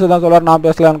பேசிச்சு. இயேசு தான் சொல்லுவார் நான்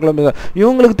பேசலை, எனக்குள்ள பேச.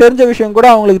 இவங்களுக்கு தெரிஞ்ச விஷயம் கூட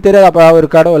அவங்களுக்கு தெரியாது. அப்போ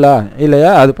அவர் கடவுளா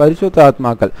இல்லையா? அது பரிசுத்த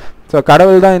ஆத்மாக்கள். ஸோ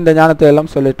கடவுள் தான் இந்த ஞானத்தை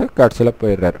எல்லாம் சொல்லிட்டு கடைசியில்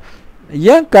போயிடுறாரு.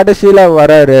 ஏன் கடைசியில்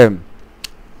வராரு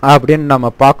அப்படின்னு நம்ம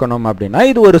பார்க்கணும் அப்படின்னா,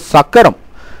 இது ஒரு சக்கரம்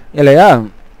இல்லையா?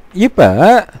 இப்போ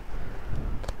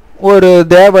ஒரு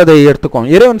தேவதை எடுத்துக்கோம்,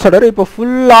 இறைவன் சொல்றாரு இப்போ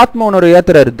ஃபுல் ஆத்ம உணர்வு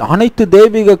ஏத்துறாரு. அனைத்து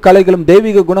தெய்வீக கலைகளும்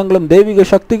தெய்வீக குணங்களும் தெய்வீக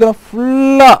சக்திகளும்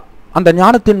ஃபுல்லாக அந்த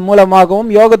ஞானத்தின் மூலமாகவும்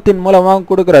யோகத்தின் மூலமாகவும்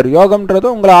கொடுக்குறாரு. யோகம்ன்றது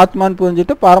உங்களை ஆத்மான்னு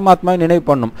புரிஞ்சுட்டு பரமாத்மாவை நினைவு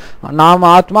பண்ணும். நாம்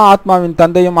ஆத்மாவின்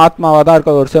தந்தையும் ஆத்மாவாக தான்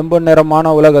இருக்க. ஒரு செம்பு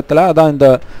நிறமான உலகத்தில் அதான்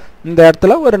இந்த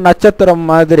இடத்துல ஒரு நட்சத்திரம்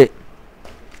மாதிரி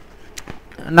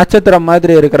நட்சத்திரம்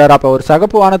மாதிரி இருக்கிறார். அப்போ ஒரு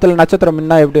சகப்பு வானத்தில் நட்சத்திரம்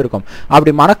என்ன எப்படி இருக்கும்,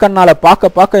 அப்படி மனக்கண்ணால்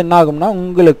பார்க்க பார்க்க என்ன ஆகும்னா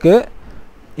உங்களுக்கு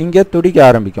இங்கே துடிக்க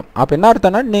ஆரம்பிக்கும். அப்போ என்ன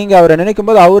அர்த்தம்னா நீங்கள் அவரை நினைக்கும்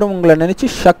போது அவரும் உங்களை நினச்சி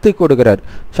சக்தி கொடுக்குறார்.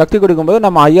 சக்தி கொடுக்கும்போது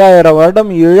நம்ம 5000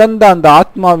 வருடம் இழந்த அந்த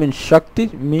ஆத்மாவின் சக்தி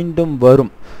மீண்டும்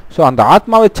வரும். ஸோ அந்த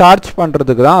ஆத்மாவை சார்ஜ்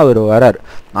பண்ணுறதுக்கு தான் அவர் வரார்.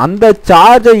 அந்த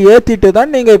சார்ஜை ஏற்றிட்டு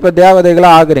தான் நீங்கள் இப்போ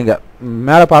தேவதைகளாக ஆகுறீங்க.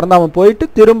 மேலே பறந்தாமல் போயிட்டு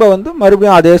திரும்ப வந்து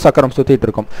மறுபடியும் அதே சக்கரம் சுற்றிட்டு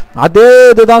இருக்கும். அதே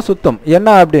இதுதான் சுத்தம்.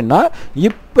 என்ன அப்படின்னா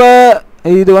இப்போ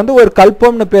இது வந்து ஒரு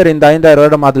கல்பம்னு பேர். இந்த 5000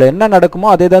 வருடம் அதில் என்ன நடக்குமோ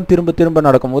அதே தான் திரும்ப திரும்ப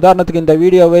நடக்கும். உதாரணத்துக்கு இந்த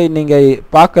வீடியோவை நீங்கள்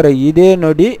பார்க்குற இதே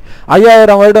நொடி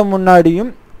 5000 வருடம்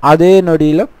முன்னாடியும் அதே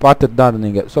நொடியில் பார்த்துட்டு தான்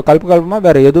இருந்தீங்க. ஸோ கல்பமாக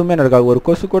வேறு எதுவுமே நடக்காது. ஒரு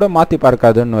கொசு கூட மாற்றி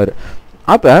பார்க்காதுன்னு வரும்.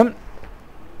 அப்போ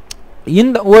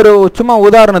இந்த ஒரு சும்மா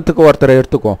உதாரணத்துக்கு ஒருத்தரை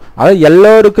எடுத்துக்கோம். அதாவது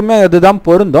எல்லோருக்குமே அதுதான்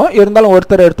பொருந்தும். இருந்தாலும்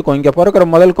ஒருத்தரை எடுத்துக்கோம். இங்கே பிறக்கிற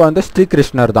முதல் குழந்தை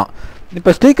ஸ்ரீகிருஷ்ணர் தான்.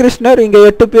 இப்போ ஸ்ரீகிருஷ்ணர் இங்கே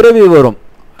 8 பிறவி வரும்.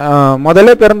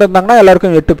 முதல்ல பிறந்திருந்தாங்கன்னா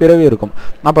எல்லாருக்கும் 8 பிறவி இருக்கும்.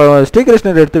 அப்போ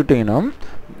ஸ்ரீகிருஷ்ணர் எடுத்துக்கிட்டிங்கன்னா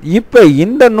இப்போ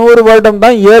இந்த 100 வருடம்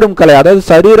தான் ஏறும் கலை. அதாவது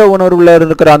சரீர உணர்வில்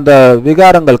இருக்கிற அந்த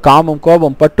விகாரங்கள், காமம்,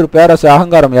 கோபம், பற்று, பேராசை,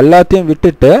 அகங்காரம் எல்லாத்தையும்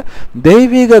விட்டுட்டு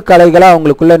தெய்வீக கலைகளை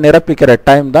அவங்களுக்குள்ள நிரப்பிக்கிற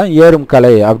டைம் தான் ஏறும்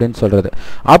கலை அப்படின்னு சொல்றது.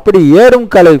 அப்படி ஏறும்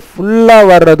கலை ஃபுல்லாக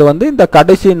வர்றது வந்து இந்த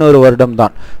கடைசி 100 வருடம்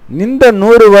தான். இந்த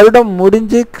 100 வருடம்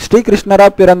முடிஞ்சு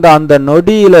ஸ்ரீகிருஷ்ணராக பிறந்த அந்த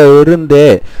நொடியில இருந்தே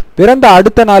பிறந்த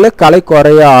அடுத்த நாளே கலை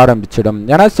குறைய ஆரம்பிச்சிடும்.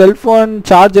 ஏன்னா செல்போன்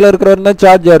சார்ஜில் இருக்கிறவரு தான்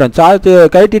சார்ஜ் ஏறும். சார்ஜ்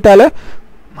கட்டிட்டாலே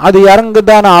அது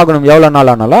இறங்குதானே ஆகணும். எவ்வளோ நாள்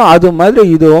ஆனாலும் அது மாதிரி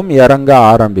இதுவும் இறங்க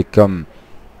ஆரம்பிக்கும்.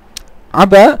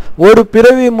 அப்போ ஒரு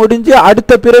பிறவி முடிஞ்சு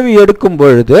அடுத்த பிறவி எடுக்கும்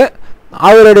பொழுது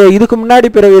அவருடைய இதுக்கு முன்னாடி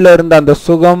பிறவியில் இருந்த அந்த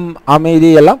சுகம், அமைதி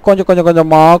எல்லாம் கொஞ்சம்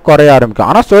கொஞ்சமாக குறைய ஆரம்பிக்கும்.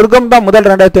 ஆனால் சொர்க்கம் தான் முதல்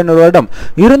 2500 வருடம்.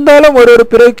 இருந்தாலும் ஒரு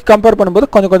பிறவிக்கு கம்பேர்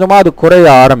பண்ணும்போது கொஞ்சம் கொஞ்சமாக அது குறைய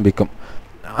ஆரம்பிக்கும்.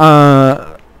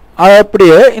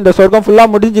 அப்படியே இந்த சொர்க்கம்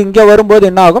ஃபுல்லாக முடிஞ்சு இங்கே வரும்போது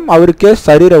என்ன ஆகும், அவருக்கே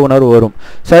சரீர உணர்வு வரும்.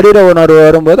 சரீர உணர்வு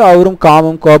வரும்போது அவரும்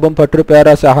காமம், கோபம், பற்று,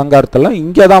 பேராசை, அகங்காரத்தெல்லாம்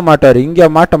இங்கே தான் மாட்டார். இங்கே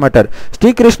மாட்ட மாட்டார்.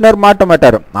 ஸ்ரீகிருஷ்ணர் மாட்ட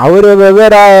மாட்டார். அவர்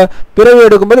வெவ்வேறு பிறவி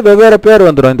எடுக்கும்போது வெவ்வேறு பேர்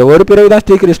வந்துடும். இந்த ஒரு பிறவி தான்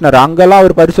ஸ்ரீகிருஷ்ணர். அங்கெல்லாம்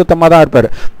அவர் பரிசுத்தமாக தான் இருப்பார்.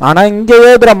 ஆனால் இங்கே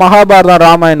எழுதுகிற மகாபாரதம்,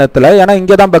 ராமாயணத்தில் ஏன்னா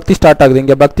இங்கே தான் பக்தி ஸ்டார்ட் ஆகுது.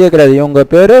 இங்கே பக்தியே கிடையாது. இவங்க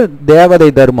பேர்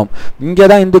தேவதை தர்மம். இங்கே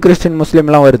தான் இந்து, கிறிஸ்டின்,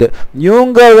 முஸ்லீம்லாம் வருது.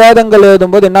 இவங்க வேதங்கள்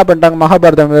எழுதும்போது என்ன பண்ணிட்டாங்க,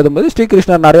 மகாபாரதம் எழுதும்போது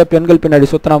ஸ்ரீகிருஷ்ணர் நிறைய பெண்கள் பின்னாடி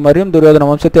சுத்தின மாதிரியும் துரியோதன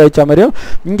வம்சத்தை அழிச்ச மாதிரியும்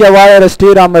இங்க வாழற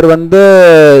ஸ்ரீராமர் வந்து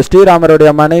ஸ்ரீராமருடைய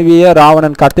மனைவியை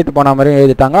ராவணன் கடத்திட்டு போன மாதிரியும்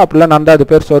எழுதிட்டாங்க. அப்படிலாம் நடந்தா அது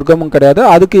பேர் சொர்க்கமும் கிடையாது.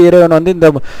 அதுக்கு இறைவன் வந்து இந்த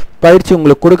பயிற்சி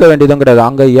உங்களுக்கு கொடுக்க வேண்டியதும் கிடையாது.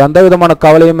 அங்க எந்த விதமான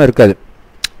கவலையும் இருக்காது.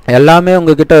 எல்லாமே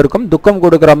உங்ககிட்ட இருக்கும். துக்கம்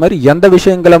கொடுக்குற மாதிரி எந்த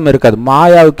விஷயங்களும் இருக்காது.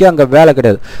 மாயாவுக்கே அங்கே வேலை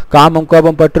கிடையாது. காமம்,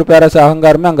 கோபம், பற்று, பேராசை,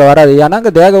 அகங்காரமே அங்கே வராது. ஏன்னா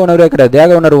அங்கே தேக உணர்வே கிடையாது.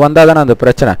 தேக உணர்வு வந்தால் தானே அந்த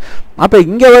பிரச்சனை. அப்போ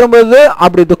இங்கே வரும்போது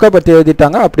அப்படி துக்கப்படுத்தி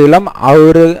எழுதிட்டாங்க. அப்படி இல்லாமல்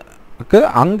அவருக்கு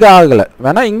அங்கே ஆகலை.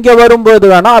 வேணா இங்கே வரும்போது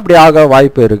வேணா அப்படி ஆக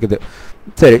வாய்ப்பு இருக்குது.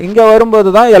 சரி, இங்கே வரும்போது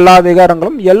தான் எல்லா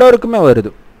விகாரங்களும் எல்லோருக்குமே வருது.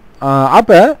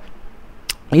 அப்போ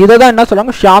இதை தான் என்ன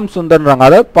சொல்கிறாங்க, ஷியாம் சுந்தர்ன்றாங்க.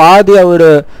 அதாவது பாதி அவர்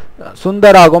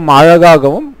சுந்தராகவும்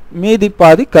அழகாகவும் மீதி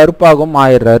பாதி கருப்பாகவும்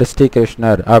ஆயிடுறாரு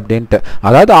ஸ்ரீகிருஷ்ணர் அப்படின்ட்டு.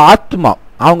 அதாவது ஆத்மா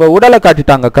அவங்க உடலை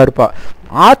காட்டிட்டாங்க கருப்பா.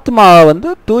 ஆத்மா வந்து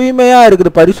தூய்மையாக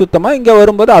இருக்குது, பரிசுத்தமாக. இங்கே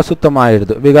வரும்போது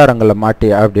அசுத்தமாகிடுது, விகாரங்களில்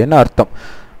மாட்டி அப்படின்னு அர்த்தம்.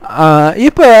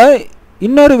 இப்போ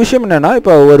இன்னொரு விஷயம் என்னென்னா,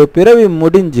 இப்போ ஒரு பிறவி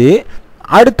முடிஞ்சு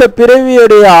அடுத்த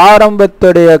பிறவியுடைய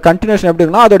ஆரம்பத்துடைய கண்டினியூஷன் எப்படி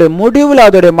இருக்குன்னா, அதோடைய முடிவில்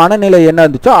அதோடைய மனநிலை என்ன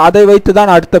இருந்துச்சோ அதை வைத்து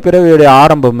தான் அடுத்த பிறவியுடைய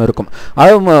ஆரம்பம் இருக்கும்.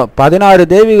 அது 16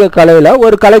 தெய்வீக கலையில்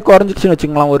ஒரு கலை குறைஞ்சிச்சுன்னு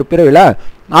வச்சுக்கலாம். ஒரு பிறவியில்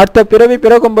அடுத்த பிறவி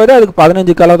பிறக்கும்போது அதுக்கு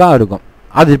 15 கலை தான் இருக்கும்.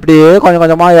 அது இப்படியே கொஞ்சம்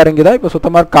கொஞ்சமாக இறங்கி தான் இப்போ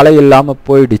சுத்தமாக கலை இல்லாமல்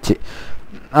போயிடுச்சு.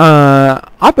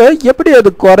 அப்போ எப்படி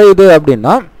அது குறையுது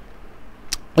அப்படின்னா,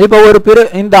 இப்போ ஒரு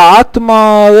இந்த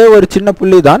ஆத்மாவே ஒரு சின்ன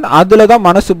புள்ளி தான். அதில் தான்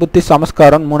மனசு, புத்தி,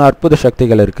 சமஸ்காரம் 3 அற்புத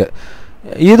சக்திகள் இருக்குது.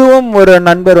 இதுவும் ஒரு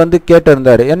நண்பர் வந்து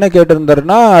கேட்டிருந்தார். என்ன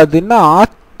கேட்டிருந்தாருன்னா, அது என்ன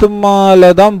ஆத்மாவில்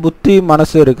தான் புத்தி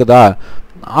மனசு இருக்குதா?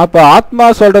 அப்போ ஆத்மா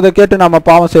சொல்கிறத கேட்டு நம்ம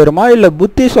பாவம் செய்கிறோமா, இல்லை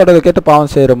புத்தி சொல்கிறத கேட்டு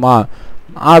பாவம் செய்கிறோமா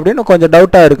அப்படின்னு கொஞ்சம்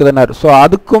டவுட்டாக இருக்குதுன்னாரு. ஸோ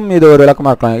அதுக்கும் இது ஒரு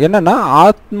விளக்கமாக இருக்கலாம். என்னென்னா,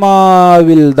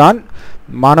 ஆத்மாவில் தான்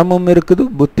மனமும் இருக்குது,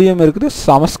 புத்தியும் இருக்குது,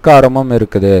 சமஸ்காரமும்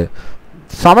இருக்குது.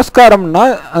 சமஸ்காரம்னா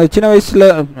சின்ன வயசில்,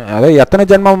 அதாவது எத்தனை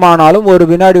ஜென்மம் ஆனாலும் ஒரு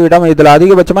வினாடி விடாமல், இதில்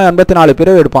அதிகபட்சமாக 84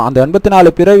 பிறவி எடுப்போம். அந்த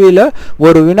 84 பிறவியில்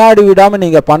ஒரு வினாடி விடாமல்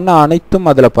நீங்கள் பண்ண அனைத்தும்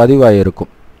அதில்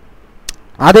பதிவாகிருக்கும்.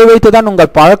 அதை வைத்து தான்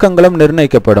உங்கள் பழக்கங்களும்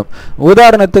நிர்ணயிக்கப்படும்.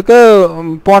 உதாரணத்துக்கு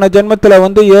போன ஜென்மத்தில்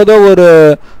வந்து ஏதோ ஒரு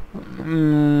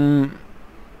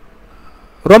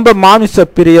ரொம்ப மாமிச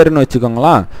பிரியர்னு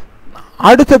வச்சுக்கோங்களேன்.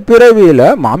 அடுத்த பிறவியில்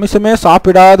மாமிசமே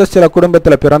சாப்பிடாத சில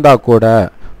குடும்பத்தில் பிறந்தா கூட,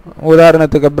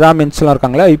 உதாரணத்துக்கு பிராமின்ஸ்லாம்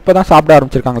இருக்காங்களே, இப்போ தான் சாப்பிட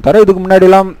ஆரம்பிச்சிருக்காங்க தவிர இதுக்கு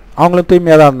முன்னாடிலாம் அவங்களும்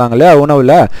தூய்மையாக தான் இருந்தாங்க இல்லையா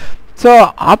உணவில். ஸோ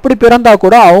அப்படி பிறந்தா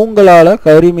கூட அவங்களால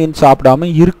கறி மீன் சாப்பிடாம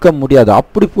இருக்க முடியாது,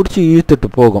 அப்படி பிடிச்சி இழுத்துட்டு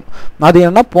போகும். அது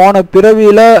என்ன, போன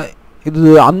பிறவியில் இது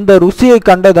அந்த ருசியை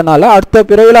கண்டதுனால அடுத்த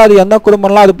பிறவியில் அது எந்த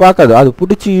குடும்பம்லாம் அது பார்க்காது, அது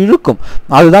பிடிச்சி இழுக்கும்.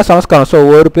 அதுதான் சமஸ்காரம். ஸோ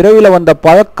ஒரு பிறவியில் வந்த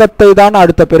பழக்கத்தை தான்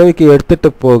அடுத்த பிறவிக்கு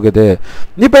எடுத்துட்டு போகுது.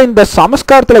 இப்போ இந்த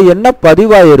சமஸ்காரத்தில் என்ன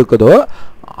பதிவாக இருக்குதோ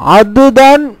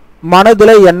அதுதான்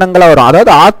மனதில் எண்ணங்களாக வரும்.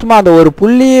 அதாவது ஆத்மா அந்த ஒரு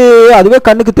புள்ளியே அதுவே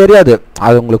கண்ணுக்கு தெரியாது,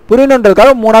 அது உங்களுக்கு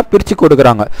புரியணுன்றதுக்காக 3ஆக பிரித்து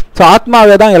கொடுக்குறாங்க. ஸோ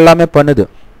ஆத்மாவே தான் எல்லாமே பண்ணுது.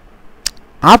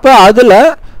 அப்போ அதில்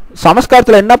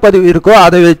சமஸ்காரத்தில் என்ன பதிவு இருக்கோ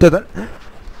அதை வைத்தது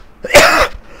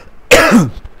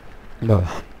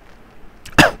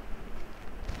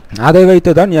அதை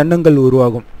வைத்து தான் எண்ணங்கள்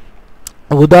உருவாகும்.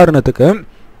 உதாரணத்துக்கு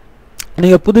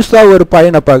நீங்கள் புதுசாக ஒரு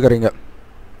பையனை பார்க்குறீங்க,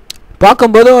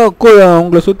 பார்க்கும்போது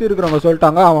உங்களை சுற்றி இருக்கிறவங்க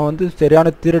சொல்லிட்டாங்க அவன் வந்து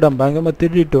சரியான திருடன், பயங்கரமாக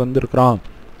திருடிட்டு வந்திருக்கிறான்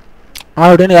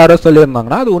அப்படின்னு யாரோ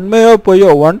சொல்லியிருந்தாங்கன்னா அது உண்மையோ போயோ,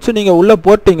 ஒன்ஸ் நீங்கள் உள்ளே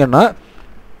போட்டிங்கன்னா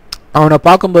அவனை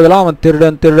பார்க்கும்போதெல்லாம் அவன்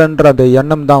திருடன்ற அந்த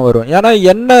எண்ணம் தான் வரும். ஏன்னா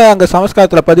என்ன அங்கே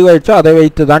சமஸ்காரத்தில் பதிவாயிடுச்சோ அதை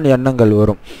வைத்து தான் எண்ணங்கள்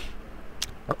வரும்.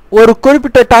 ஒரு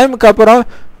குறிப்பிட்ட டைமுக்கு அப்புறம்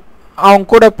அவன்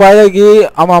கூட பழகி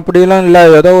அவன் அப்படிலாம் இல்லை,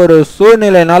 ஏதோ ஒரு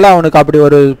சூழ்நிலைனால அவனுக்கு அப்படி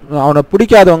ஒரு அவனை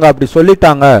பிடிக்காதவங்க அப்படி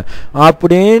சொல்லிட்டாங்க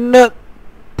அப்படின்னு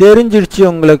தெரிஞ்சிடுச்சு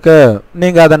உங்களுக்கு,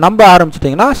 நீங்கள் அதை நம்ப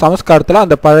ஆரம்பிச்சிட்டிங்கன்னா சமஸ்காரத்தில்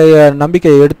அந்த பழைய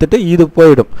நம்பிக்கையை எடுத்துகிட்டு இது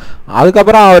போயிடும்.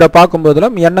 அதுக்கப்புறம் அவரை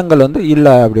பார்க்கும்போதெல்லாம் எண்ணங்கள் வந்து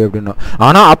இல்லை அப்படி அப்படின்னு.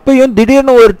 ஆனால் அப்பயும்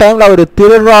திடீர்னு ஒரு டைமில் அவர்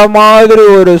திருடுற மாதிரி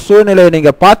ஒரு சூழ்நிலையை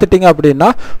நீங்கள் பார்த்துட்டிங்க அப்படின்னா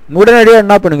உடனடியாக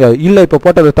என்ன பண்ணுங்க, இல்லை இப்போ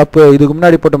போட்டது தப்பு, இதுக்கு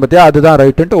முன்னாடி போட்ட பார்த்தியா அதுதான்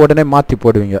ரைட்டுன்ட்டு உடனே மாற்றி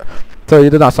போடுவீங்க. ஸோ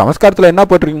இதுதான் சமஸ்காரத்தில் என்ன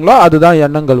போட்டிருக்கீங்களோ அதுதான்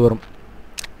எண்ணங்கள் வரும்.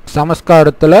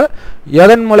 சமஸ்காரத்தில்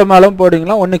எதன் மூலமாலும்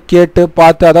போடுறீங்களா, ஒன்று கேட்டு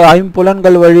பார்த்து, அதாவது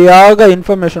ஐம்புலன்கள் வழியாக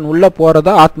இன்ஃபர்மேஷன் உள்ளே போகிறத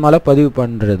ஆத்மாவில் பதிவு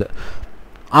பண்ணுறது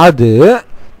அது.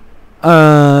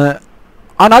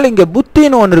 ஆனால் இங்கே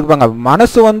புத்தின்னு ஒன்று இருப்பாங்க,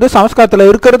 மனசு வந்து சமஸ்காரத்தில்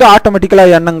இருக்கிறது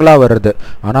ஆட்டோமேட்டிக்கலாக எண்ணங்களாக வருது.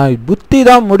 ஆனால் புத்தி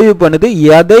தான் முடிவு பண்ணுது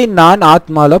எதை நான்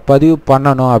ஆத்மாவில் பதிவு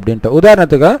பண்ணணும் அப்படின்ட்டு.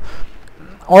 உதாரணத்துக்கு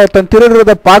ஒருத்தன்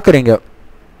திருடுறதை பார்க்குறீங்க,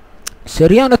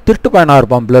 சரியான திருட்டு பயனாக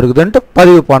இருப்பான் பிள்ளை இருக்குதுன்ட்டு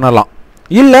பதிவு பண்ணலாம்.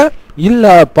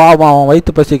 இல்லை பாவம் அவன்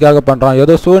வயிற்று பசிக்காக பண்ணுறான்,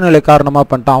 ஏதோ சூழ்நிலை காரணமாக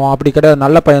பண்ணிட்டான், அவன் அப்படி கிடையாது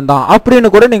நல்ல பையன்தான் அப்படின்னு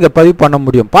கூட நீங்கள் பதிவு பண்ண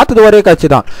முடியும். பார்த்தது ஒரே காட்சி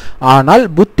தான். ஆனால்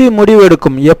புத்தி முடிவு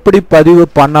எடுக்கும் எப்படி பதிவு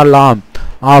பண்ணலாம்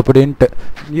அப்படின்ட்டு.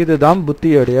 இதுதான்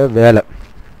புத்தியுடைய வேலை.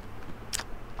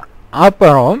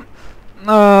 அப்புறம்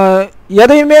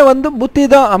எதையுமே வந்து புத்தி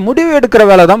தான் முடிவு எடுக்கிற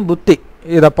வேலை தான் புத்தி.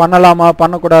 இதை பண்ணலாமா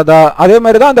பண்ணக்கூடாதா, அதே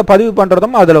மாதிரி தான் அந்த பதிவு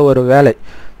பண்ணுறதும் அதில் ஒரு வேலை.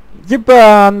 இப்போ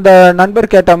அந்த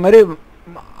நண்பர் கேட்ட மாதிரி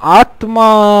ஆத்மா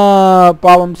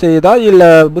பாவம் செய்யுதா இல்லை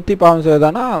புத்தி பாவம்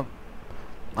செய்யுதானா,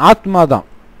 ஆத்மா தான்.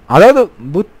 அதாவது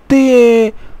புத்தி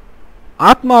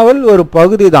ஆத்மாவில் ஒரு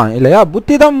பகுதி தான் இல்லையா,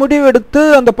 புத்தி தான் முடிவெடுத்து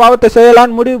அந்த பாவத்தை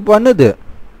செய்யலான்னு முடிவு பண்ணுது.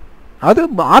 அது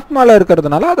ஆத்மாவில்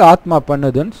இருக்கிறதுனால அது ஆத்மா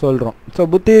பண்ணுதுன்னு சொல்கிறோம். ஸோ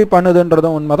புத்தி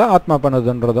பண்ணுதுன்றதும் உண்மை தான், ஆத்மா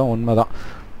பண்ணுதுன்றதும் உண்மை தான்.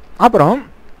 அப்புறம்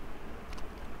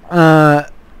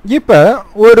இப்போ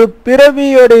ஒரு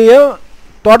பிறவியுடைய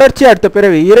தொடர்ச்சி அடுத்த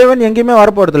பிறவி, இறைவன் எங்கேயுமே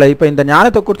வரப்போறதில்லை. இப்போ இந்த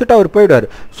ஞானத்தை கொடுத்துட்டு அவர் போயிடுவார்.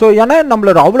 ஸோ ஏன்னா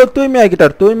நம்மளோட அவ்வளோ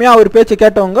தூய்மையாக்கிட்டார், தூய்மையாக அவர் பேச்சு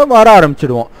கேட்டவங்க வர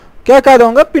ஆரம்பிச்சிடுவோம்,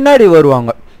 கேட்காதவங்க பின்னாடி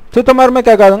வருவாங்க. சுத்தமாருமே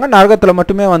கேட்காதவங்க நரகத்தில்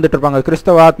மட்டுமே வந்துட்டு இருப்பாங்க.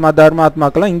 கிறிஸ்தவ ஆத்மா தர்ம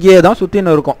ஆத்மாக்கெல்லாம் இங்கேயே தான்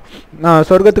சுற்றின்னு இருக்கும்,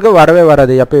 சொர்க்கத்துக்கு வரவே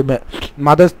வராது எப்பயுமே,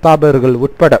 மதஸ்தாபர்கள்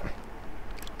உட்பட.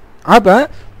 அப்போ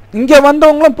இங்கே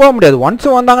வந்தவங்களும் போக முடியாது,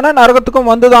 ஒன்ஸ் வந்தாங்கன்னா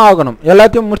நரகத்துக்கும் வந்து தான் ஆகணும்,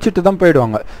 எல்லாத்தையும் முடிச்சுட்டு தான்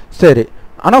போயிடுவாங்க. சரி,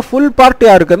 ஆனால் ஃபுல் பார்ட்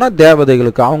யாருக்குன்னா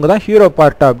தேவதைகளுக்கு, அவங்க தான் ஹீரோ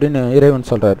பார்ட் அப்படின்னு இறைவன்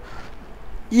சொல்கிறார்.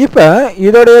 இப்போ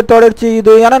இதோடைய தொடர்ச்சி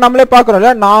இது. ஏன்னா நம்மளே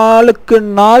பார்க்குறோம்ல, நாளுக்கு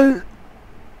நாள்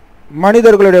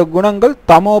மனிதர்களுடைய குணங்கள்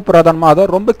தமோ பிரதானமாக,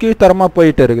 அதாவது ரொம்ப கீழ்த்தரமாக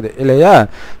போயிட்டு இருக்குது இல்லையா.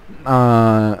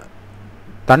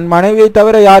 தன் மனைவியை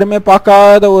தவிர யாருமே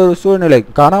பார்க்காத ஒரு சூழ்நிலை,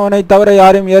 கணவனை தவிர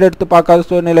யாரையும் ஏறெடுத்து பார்க்காத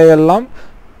சூழ்நிலை எல்லாம்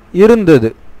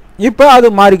இருந்தது. இப்போ அது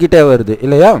மாறிக்கிட்டே வருது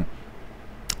இல்லையா.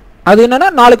 அது என்னன்னா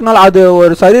நாளுக்கு நாள் அது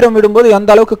ஒரு சரீரம் விடும்போது எந்த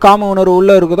அளவுக்கு காம உணர்வு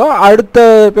உள்ளே இருக்குதோ அடுத்த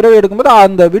பிறவி எடுக்கும்போது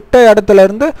அந்த விட்ட இடத்துல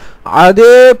இருந்து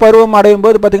அதே பருவம் அடையும்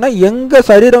போது பார்த்திங்கன்னா எங்கே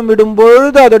சரீரம்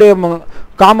விடும்பொழுது அதோடைய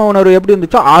காம உணர்வு எப்படி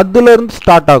இருந்துச்சோ அதுலேருந்து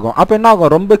ஸ்டார்ட் ஆகும். அப்போ என்ன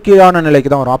ஆகும், ரொம்ப கீழான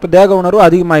நிலைக்கு தான் வரும். அப்போ தேக உணர்வு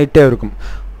அதிகமாகிட்டே இருக்கும்.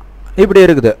 இப்படி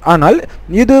இருக்குது. ஆனால்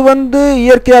இது வந்து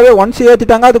இயற்கையாகவே ஒன்ஸ்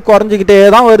ஏற்றிட்டாங்க அது குறைஞ்சிக்கிட்டே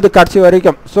தான் வருது கடைசி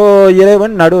வரைக்கும். ஸோ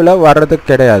இறைவன் நடுவில் வர்றது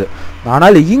கிடையாது.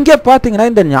 ஆனால் இங்கே பார்த்தீங்கன்னா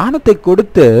இந்த ஞானத்தை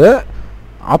கொடுத்து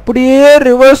அப்படியே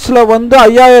ரிவர்ஸில் வந்து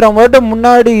 5000 வருடம்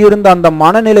முன்னாடி இருந்த அந்த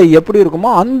மனநிலை எப்படி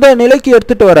இருக்குமோ அந்த நிலைக்கு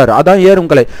எடுத்துகிட்டு வர்றாரு. அதான் ஏறும்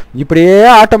கலை. இப்படியே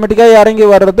ஆட்டோமேட்டிக்காக இறங்கி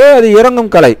வர்றது அது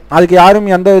இறங்கும் கலை. அதுக்கு யாரும்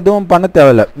எந்த இதுவும் பண்ண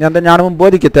தேவையில்லை, எந்த ஞானமும்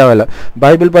போதிக்க தேவையில்லை.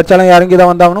 பைபிள் படித்தாலும் இறங்கி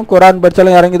தான் வந்தாகணும், குரான்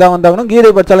படித்தாலும் இறங்கி தான் வந்தாகணும்,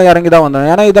 கீதை படித்தாலும் இறங்கி தான்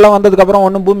வந்தாகணும். ஏன்னா இதெல்லாம் வந்ததுக்கப்புறம்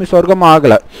ஒன்றும் பூமி சொர்க்கமாக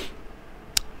ஆகலை.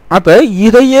 அப்போ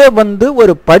இதையே வந்து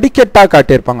ஒரு படிக்கட்டாக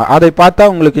காட்டியிருப்பாங்க. அதை பார்த்தா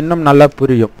உங்களுக்கு இன்னும் நல்லா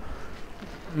புரியும்.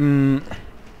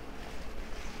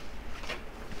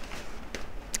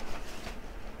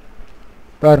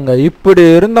 பாருங்க, இப்படி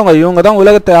இருந்தவங்க இவங்க தான்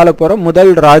உலகத்தை ஆள போகிற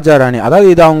முதல் ராஜா ராணி.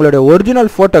 அதாவது இது அவங்களுடைய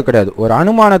ஒரிஜினல் ஃபோட்டோ கிடையாது, ஒரு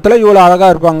அனுமானத்தில் இவ்வளோ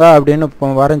அழகாக இருப்பாங்க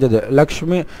அப்படின்னு வரைஞ்சது.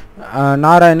 லக்ஷ்மி,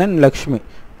 நாராயணன் லக்ஷ்மி.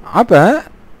 அப்போ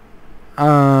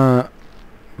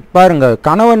பாருங்க,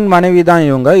 கணவன் மனைவி தான்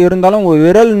இவங்க, இருந்தாலும்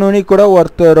விரல் நுனி கூட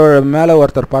ஒருத்தரோட மேலே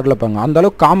ஒருத்தர் பாடல இருப்பாங்க. அந்த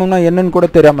அளவுக்கு காமம்னா என்னன்னு கூட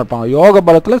தெரியாமல் இருப்பாங்க. யோக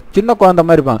பலத்தில் சின்ன குழந்தை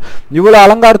மாதிரி இருப்பாங்க. இவ்வளோ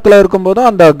அலங்காரத்தில் இருக்கும்போதும்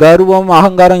அந்த கர்வம்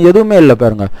அகங்காரம் எதுவுமே இல்லை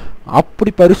பாருங்க.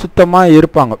 அப்படி பரிசுத்தமாக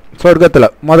இருப்பாங்க சொர்க்கத்தில்.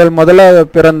 முதல்ல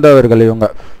பிறந்தவர்கள் இவங்க.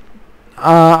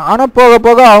 ஆனால் போக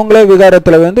போக அவங்களே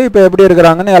விகாரத்தில் வந்து இப்போ எப்படி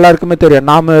இருக்கிறாங்கன்னு எல்லாருக்குமே தெரியும்.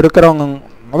 நாம் இருக்கிறவங்க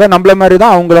அதான் நம்மள மாதிரி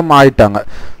தான் அவங்களும் ஆயிட்டாங்க.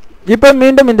 இப்போ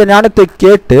மீண்டும் இந்த ஞானத்தை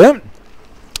கேட்டு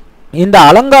இந்த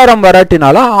அலங்காரம்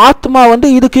வராட்டினாலும் ஆத்மா வந்து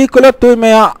இதுக்கு ஈக்குவலாக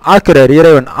தூய்மையாக ஆக்குறாரு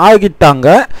இறைவன். ஆகிட்டாங்க.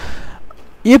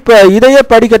 இப்போ இதையே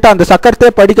படிக்கட்டா, அந்த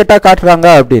சக்கரத்தையே படிக்கட்டா காட்டுறாங்க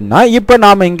அப்படின்னா இப்போ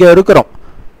நாம் இங்கே இருக்கிறோம்.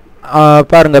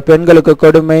 பாருங்க, பெண்களுக்கு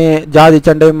கொடுமை, ஜாதி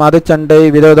சண்டை, மதச்சண்டை,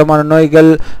 விதவிதமான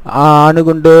நோய்கள்,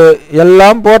 அணுகுண்டு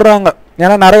எல்லாம் போடுறாங்க.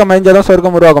 ஏன்னா நரகம் அழிஞ்சதான்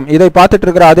சொர்க்கம் உருவாகும். இதை பார்த்துட்டு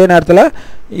இருக்கிற அதே நேரத்தில்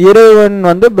இறைவன்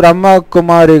வந்து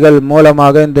பிரம்மகுமாரிகள்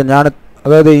மூலமாக இந்த ஞான,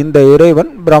 அதாவது இந்த இறைவன்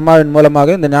பிரம்மாவின்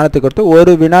மூலமாக இந்த ஞானத்தை கொடுத்து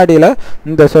ஒரு வினாடியில்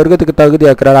இந்த சொர்க்கத்துக்கு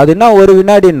தகுதியாக்குறாரு. அது என்ன ஒரு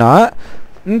வினாடினா,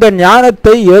 இந்த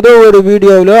ஞானத்தை ஏதோ ஒரு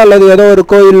வீடியோவிலோ அல்லது ஏதோ ஒரு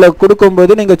கோயிலில்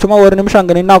கொடுக்கும்போது நீங்கள் சும்மா ஒரு நிமிஷம்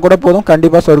அங்கே நின்னா கூட போதும்,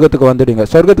 கண்டிப்பாக சொர்க்கத்துக்கு வந்துடுங்க.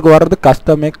 சொர்க்கத்துக்கு வர்றது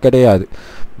கஷ்டமே கிடையாது.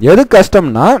 எது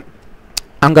கஷ்டம்னா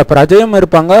அங்கே பிரஜையும்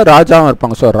இருப்பாங்க, ராஜாவும்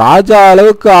இருப்பாங்க. ஸோ ராஜா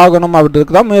அளவுக்கு ஆகணும்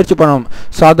அப்படின்றதுக்கு தான் முயற்சி பண்ணணும்.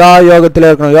 சதா யோகத்தில்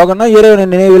இருக்கணும். யோகம்னா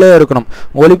இறைவனின் நினைவிலே இருக்கணும்,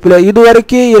 ஒழிப்பில். இது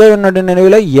வரைக்கும் இறைவனுடைய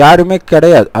நினைவில் யாருமே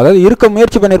கிடையாது. அதாவது இருக்க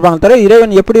முயற்சி பண்ணியிருப்பாங்க தவிர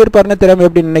இறைவன் எப்படி இருப்பாருன்னு தெரியாமல்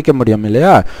எப்படி நினைக்க முடியும்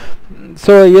இல்லையா?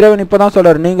 ஸோ இறைவன் இப்போ தான்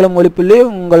சொல்கிறார், நீங்களும் ஒளிப்புள்ளி,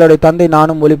 உங்களுடைய தந்தை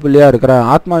நானும் ஒளிப்புள்ளியாக இருக்கிறேன்.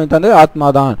 ஆத்மாவின் தந்தை ஆத்மா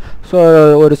தான். ஸோ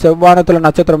ஒரு செவ்வானத்தில்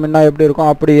நட்சத்திரம் என்ன எப்படி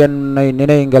இருக்கும் அப்படி என்னை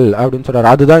நினையுங்கள் அப்படின்னு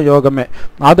சொல்கிறார். அதுதான் யோகமே.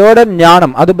 அதோட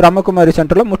ஞானம் அது பிரம்மகுமாரி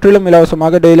சென்டரில் முற்றிலும்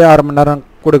இலவசமாக டெய்லி 1/2 மணி நேரம்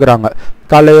கொடுக்குறாங்க.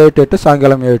 காலைல 7-8,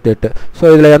 சாயங்காலம் 7-8. ஸோ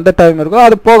இதில் எந்த டைம் இருக்கோ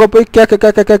அது போக போய்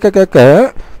கேட்க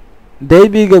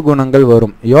தெய்வீக குணங்கள்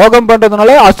வரும். யோகம்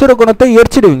பண்ணுறதுனால அசுர குணத்தை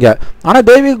எரிச்சிடுவீங்க. ஆனால்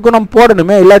தெய்வீக குணம்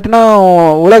போடணுமே, இல்லாட்டினா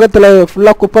உலகத்தில்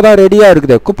ஃபுல்லாக குப்பை தான் ரெடியாக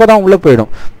இருக்குது, குப்பை தான் உள்ளே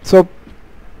போயிடும். ஸோ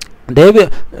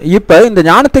இப்போ இந்த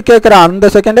ஞானத்தை கேட்குற அந்த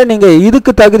செகண்டே நீங்கள்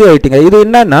இதுக்கு தகுதி ஆகிட்டீங்க. இது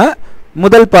என்னன்னா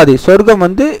முதல் பாதி சொர்க்கம்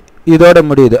வந்து இதோட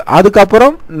முடியுது,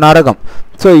 அதுக்கப்புறம் நரகம்.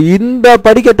 ஸோ இந்த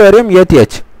படிக்கட்டு வரையும்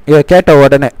ஏற்றியாச்சு. கேட்ட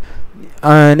உடனே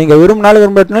நீங்கள் விரும்பினாலும்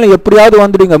விரும்பட்டினாலும் எப்படியாவது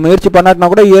வந்துடுங்க. முயற்சி பண்ணாட்டினா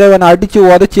கூட இறைவனை அடித்து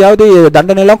உதச்சியாவது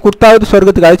தண்டனையெல்லாம் கொடுத்தாவது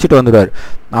சொர்க்கத்துக்கு அழைச்சிட்டு வந்துடுவார்.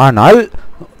 ஆனால்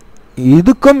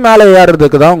இதுக்கும் மேலே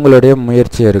ஏறுறதுக்கு தான் உங்களுடைய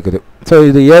முயற்சி இருக்குது. ஸோ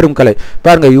இது ஏறும் கலை.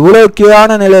 பாருங்கள், இவ்வளோ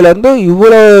கீழான நிலையிலேருந்து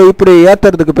இவ்வளோ இப்படி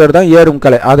ஏற்றுறதுக்கு பேர் தான் ஏறும்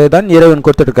கலை. அதை தான் இறைவன்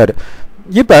கொடுத்துருக்காரு.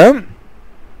 இப்போ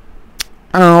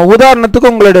உதாரணத்துக்கு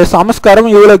உங்களுடைய சமஸ்காரம்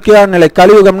இவ்வளோ கீழான நிலை,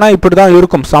 கலியுகம்னா இப்படி தான்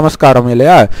இருக்கும் சமஸ்காரம்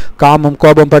இல்லையா? காமம்,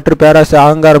 கோபம், பற்று, பேராசை,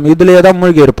 அகங்காரம் இதுலேயே தான்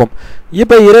மூழ்கி இருப்போம்.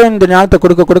 இப்போ இறைவன் இந்த ஞானத்தை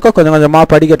கொடுக்க கொடுக்க கொஞ்சம் கொஞ்சமாக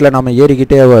படிக்கட்டில் நம்ம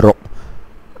ஏறிக்கிட்டே வர்றோம்.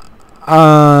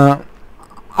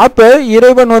 அப்போ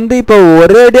இறைவன் வந்து இப்போ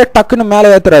ஒரேடியாக டக்குன்னு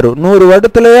மேலே ஏற்றுறாரு. 100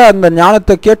 வருடத்துலேயே அந்த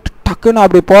ஞானத்தை கேட்டு டக்குன்னு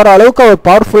அப்படி போகிற அளவுக்கு அவர்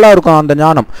பவர்ஃபுல்லாக இருக்கும் அந்த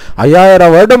ஞானம்.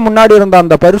 5000 வருடம் முன்னாடி இருந்த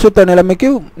அந்த பரிசுத்த நிலைமைக்கு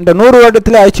இந்த 100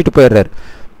 வருடத்துலேயே அழைச்சிட்டு போயிடுறாரு.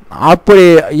 அப்படி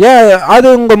ஏன் அது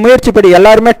உங்கள் முயற்சிப்படி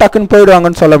எல்லாருமே டக்குன்னு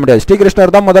போயிடுவாங்கன்னு சொல்ல முடியாது.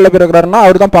 ஸ்ரீகிருஷ்ணர் தான் முதல்ல பிறகுறாருன்னா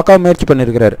அவர் தான் பக்காவாக முயற்சி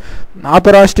பண்ணியிருக்கிறாரு.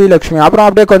 அப்புறம் ஸ்ரீலக்ஷ்மி, அப்புறம்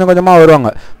அப்படியே கொஞ்சம் கொஞ்சமாக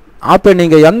வருவாங்க. அப்போ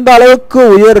நீங்கள் எந்த அளவுக்கு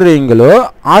உயர்றீங்களோ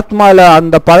ஆத்மாவில்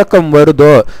அந்த பழக்கம்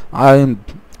வருதோ,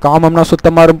 காமம்னா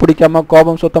சுத்தமாக பிடிக்காம,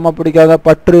 கோபம் சுத்தமாக பிடிக்காத,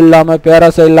 பற்று இல்லாமல்,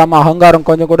 பேராசை இல்லாமல், அகங்காரம்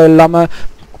கொஞ்சம் கூட இல்லாமல்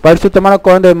பரிசுத்தமான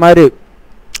குழந்தை மாதிரி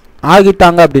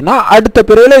ஆகிட்டாங்க அப்படின்னா அடுத்த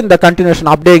பிறவியில் இந்த கண்டினியூஷன்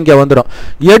அப்படியே இங்கே வந்துடும்.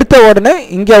 எடுத்த உடனே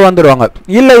இங்கே வந்துடுவாங்க.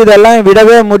 இல்லை இதெல்லாம்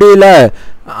விடவே முடியல,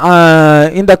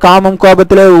 இந்த காமம்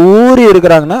கோபத்தில் ஊறி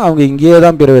இருக்கிறாங்கன்னா அவங்க இங்கேயே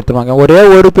தான் பிறவி எடுத்துப்பாங்க. ஒரே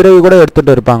ஒரு பிறவி கூட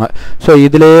எடுத்துகிட்டு இருப்பாங்க. ஸோ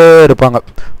இதிலே இருப்பாங்க.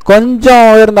 கொஞ்சம்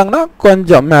உயர்ந்தாங்கன்னா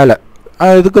கொஞ்சம் மேலே,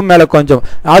 இதுக்கு மேலே கொஞ்சம்.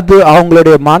 அது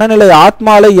அவங்களுடைய மனநிலை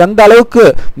ஆத்மாவில் எந்த அளவுக்கு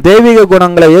தெய்வீக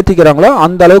குணங்களை ஏற்றிக்கிறாங்களோ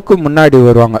அந்த அளவுக்கு முன்னாடி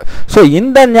வருவாங்க. ஸோ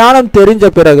இந்த ஞானம்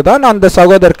தெரிஞ்ச பிறகு தான் அந்த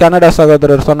சகோதரர், கனடா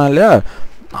சகோதரர் சொன்னார் இல்லையா,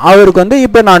 அவருக்கு வந்து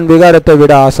இப்போ நான் விகாரத்தை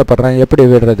விட ஆசைப்படுறேன், எப்படி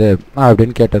விடுறது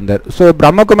அப்படின்னு கேட்டிருந்தார். ஸோ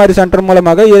பிரம்மகுமாரி சென்டர்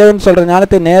மூலமாக இறைவன் சொல்கிற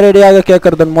ஞானத்தை நேரடியாக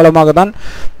கேட்கறதன் மூலமாக தான்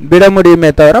விட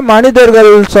முடியுமே தவிர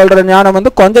மனிதர்கள் சொல்கிற ஞானம்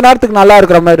வந்து கொஞ்ச நேரத்துக்கு நல்லா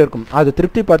இருக்கிற மாதிரி இருக்கும், அது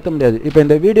திருப்திப்படுத்த முடியாது. இப்போ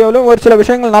இந்த வீடியோவில் ஒரு சில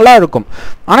விஷயங்கள் நல்லா இருக்கும்,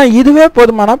 ஆனால் இதுவே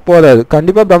போதுமானால் போதாது.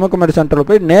 கண்டிப்பாக பிரம்மகுமாரி சென்டரில்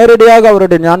போய் நேரடியாக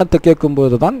அவருடைய ஞானத்தை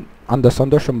கேட்கும்போது தான் அந்த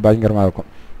சந்தோஷம் பயங்கரமாக இருக்கும்.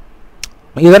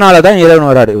 இதனால தான் இறைவன்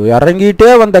வராரு. இறங்கிட்டே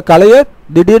வந்த கலையை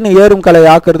திடீர்னு ஏறும் கலை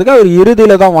ஆக்குறதுக்கு அவர்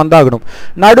இறுதியில் தான் வந்தாகணும்.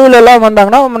 நடுவில் எல்லாம்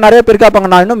வந்தாங்கன்னா நிறைய பேர் கேட்பாங்க,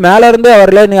 நான் இன்னும் மேலே இருந்தே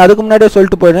வரல, நீ அதுக்கு முன்னாடியே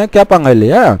சொல்லிட்டு போயிடுன்னு கேட்பாங்க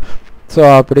இல்லையா? ஸோ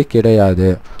அப்படி கிடையாது,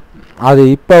 அது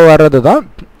இப்போ வர்றது தான்.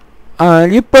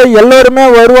 இப்போ எல்லோருமே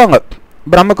வருவாங்க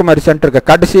பிரம்மகுமாரி சென்டருக்கு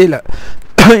கடைசியில்.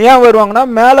 ஏன் வருவாங்கன்னா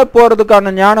மேலே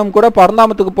போகிறதுக்கான ஞானம் கூட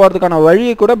பரந்தாமத்துக்கு போகிறதுக்கான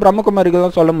வழியை கூட பிரம்மகுமாரிகள்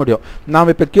தான் சொல்ல முடியும்.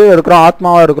 நாம் இப்போ கீழே இருக்கிறோம்,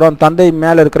 ஆத்மாவாக இருக்கிறோம், தந்தை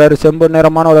மேலே இருக்கிறாரு, செம்பு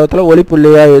நிறமான உலகத்தில்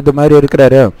ஒளிப்புள்ளியா இது மாதிரி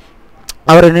இருக்கிறாரு,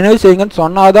 அவரை நினைவு செய்யுங்கன்னு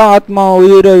சொன்னாதான் ஆத்மா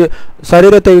உயிர்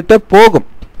சரீரத்தை விட்டு போகும்.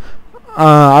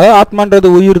 அதாவது ஆத்மான்றது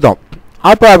உயிர் தான்.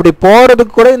 அப்போ அப்படி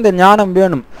போகிறதுக்கு கூட இந்த ஞானம்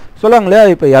வேணும். சொல்லுவாங்களே,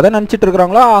 இப்போ எதை நினச்சிட்டு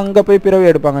இருக்கிறாங்களோ அங்கே போய் பிறவி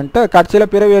எடுப்பாங்கன்ட்டு,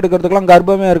 கடைசியில் பிறவி எடுக்கிறதுக்கெலாம்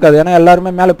கர்ப்பமே இருக்காது. ஏன்னா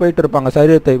எல்லாருமே மேலே போயிட்டு இருப்பாங்க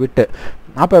சரீரத்தை விட்டு.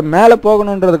 அப்போ மேலே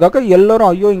போகணுன்றதுக்காக எல்லோரும்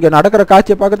ஐயோ இங்கே நடக்கிற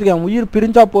காட்சியை பார்க்கறதுக்கு என் உயிர்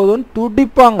பிரிஞ்சா போதும்னு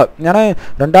துடிப்பாங்க. ஏன்னா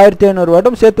 2500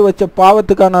 வருடம் சேர்த்து வச்ச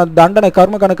பாவத்துக்கான தண்டனை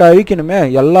கர்ம கணக்கை அழிக்கணுமே,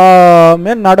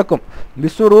 எல்லாமே நடக்கும்,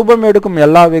 விஸ்வரூபம் எடுக்கும்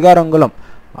எல்லா விகாரங்களும்.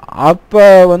 அப்போ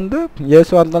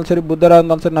இயேசுவாக இருந்தாலும் சரி, புத்தராக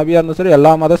இருந்தாலும் சரி, நபியாக இருந்தாலும் சரி,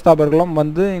 எல்லா மதஸ்தாபர்களும்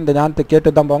இந்த ஞானத்தை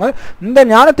கேட்டு தான் போவாங்க. இந்த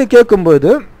ஞானத்தை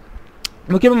கேட்கும்போது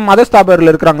முக்கியமாக மதஸ்தாபர்கள்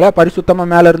இருக்கிறாங்களே, பரிசுத்தமாக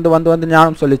மேலேருந்து வந்து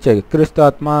ஞானம் சொல்லிச்சு, கிறிஸ்து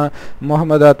ஆத்மா,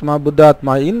 முகமது ஆத்மா, புத்த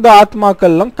ஆத்மா, இந்த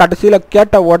ஆத்மாக்கள்லாம் கடைசியில்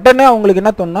கேட்ட உடனே அவங்களுக்கு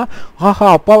என்ன தோணுன்னா, ஆஹா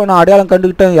அப்பாவை நான் அடையாளம்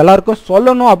கண்டுக்கிட்டேன், எல்லாருக்கும்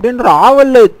சொல்லணும் அப்படின்ற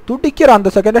ஆவலில் துடிக்கிற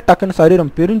அந்த செகண்டே டக்குன்னு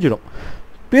சரீரம் பிரிஞ்சிடும்.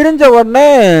 பிரிஞ்ச உடனே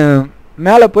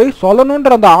மேலே போய்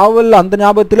சொல்லணுன்ற அந்த ஆவல் அந்த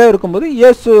ஞாபகத்திலே இருக்கும்போது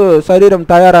இயேசு சரீரம்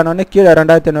தயாரானோடனே கீழே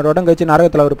 2500 வருடம் கழிச்சு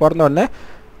நரகத்தில் அவர் பிறந்த உடனே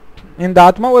இந்த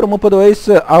ஆத்மா ஒரு 30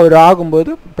 வயசு அவர்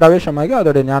ஆகும்போது பிரவேசமாகி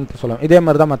அதோடைய ஞானத்தை சொல்லலாம். இதே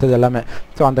மாதிரி தான் மற்றது எல்லாமே.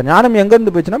 ஸோ அந்த ஞானம்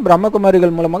எங்கேருந்து போயிடுச்சுன்னா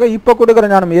பிரம்மகுமாரிகள் மூலமாக இப்போ கொடுக்குற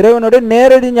ஞானம் இறைவனுடைய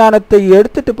நேரடி ஞானத்தை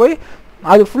எடுத்துகிட்டு போய்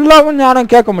அது ஃபுல்லாகவும் ஞானம்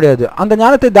கேட்க முடியாது, அந்த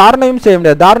ஞானத்தை தாரணையும் செய்ய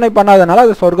முடியாது. தாரணை பண்ணாதனால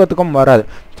அது சொர்க்கத்துக்கும் வராது.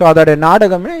 ஸோ அதோடைய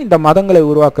நாடகமே இந்த மதங்களை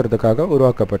உருவாக்குறதுக்காக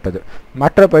உருவாக்கப்பட்டது.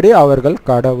 மற்றபடி அவர்கள்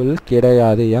கடவுள்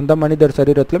கிடையாது. எந்த மனிதர்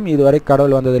சரீரத்திலும் இதுவரை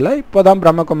கடவுள் வந்ததில்லை. இப்போ தான்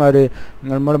பிரம்மகுமாரி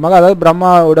மூலமாக, அதாவது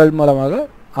பிரம்மா உடல் மூலமாக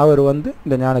அவர்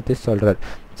இந்த ஞானத்தை சொல்கிறார்.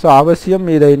 ஸோ அவசியம்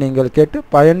இதை நீங்கள் கேட்டு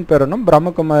பயன் பெறணும்.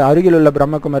 பிரம்மகுமாரி அருகில் உள்ள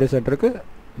பிரம்மகுமாரி சென்டருக்கு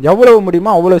எவ்வளவு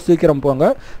முடியுமோ அவ்வளோ சீக்கிரம் போங்க.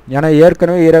 ஏன்னா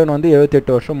ஏற்கனவே இறைவன்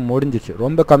 78 வருஷம் முடிஞ்சிச்சு,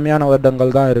 ரொம்ப கம்மியான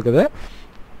வருடங்கள் தான் இருக்குது.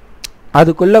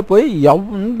 அதுக்குள்ளே போய்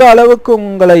எந்த அளவுக்கு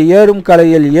உங்களை ஏறும்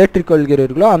கலையில்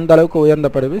ஏற்றிக்கொள்கிறீர்களோ அந்த அளவுக்கு உயர்ந்த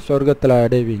பதவி சொர்க்கத்தில்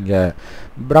அடைவீங்க.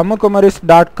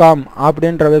 brahmakumaris.com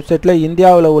அப்படின்ற வெப்சைட்டில்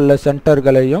இந்தியாவில் உள்ள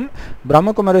சென்டர்களையும்,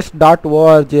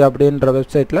 brahmakumaris.org அப்படின்ற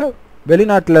வெப்சைட்டில்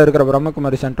வெளிநாட்டில் இருக்கிற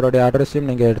பிரம்மகுமாரி சென்டருடைய அட்ரஸையும்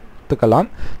நீங்கள் எடுத்துக்கலாம்.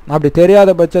 அப்படி தெரியாத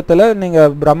பட்சத்தில்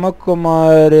நீங்கள்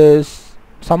பிரம்மகுமாரிஸ்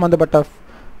சம்மந்தப்பட்ட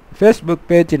ஃபேஸ்புக்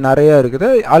பேஜ் நிறையா இருக்குது,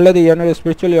 அல்லது என்னுடைய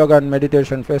spiritual yoga and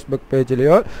meditation Facebook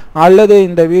பேஜ்லேயோ அல்லது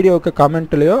இந்த வீடியோவுக்கு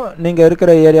கமெண்ட்லேயோ நீங்கள்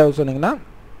இருக்கிற ஏரியாவை சொன்னீங்கன்னா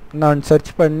நான்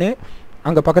சர்ச் பண்ணி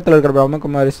அங்கே பக்கத்தில் இருக்கிற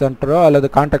பிரம்மகுமாரி சென்டரோ அல்லது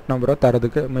கான்டாக்ட் நம்பரோ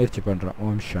தரதுக்கு முயற்சி பண்ணுறோம்.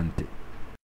 ஓம் சாந்தி.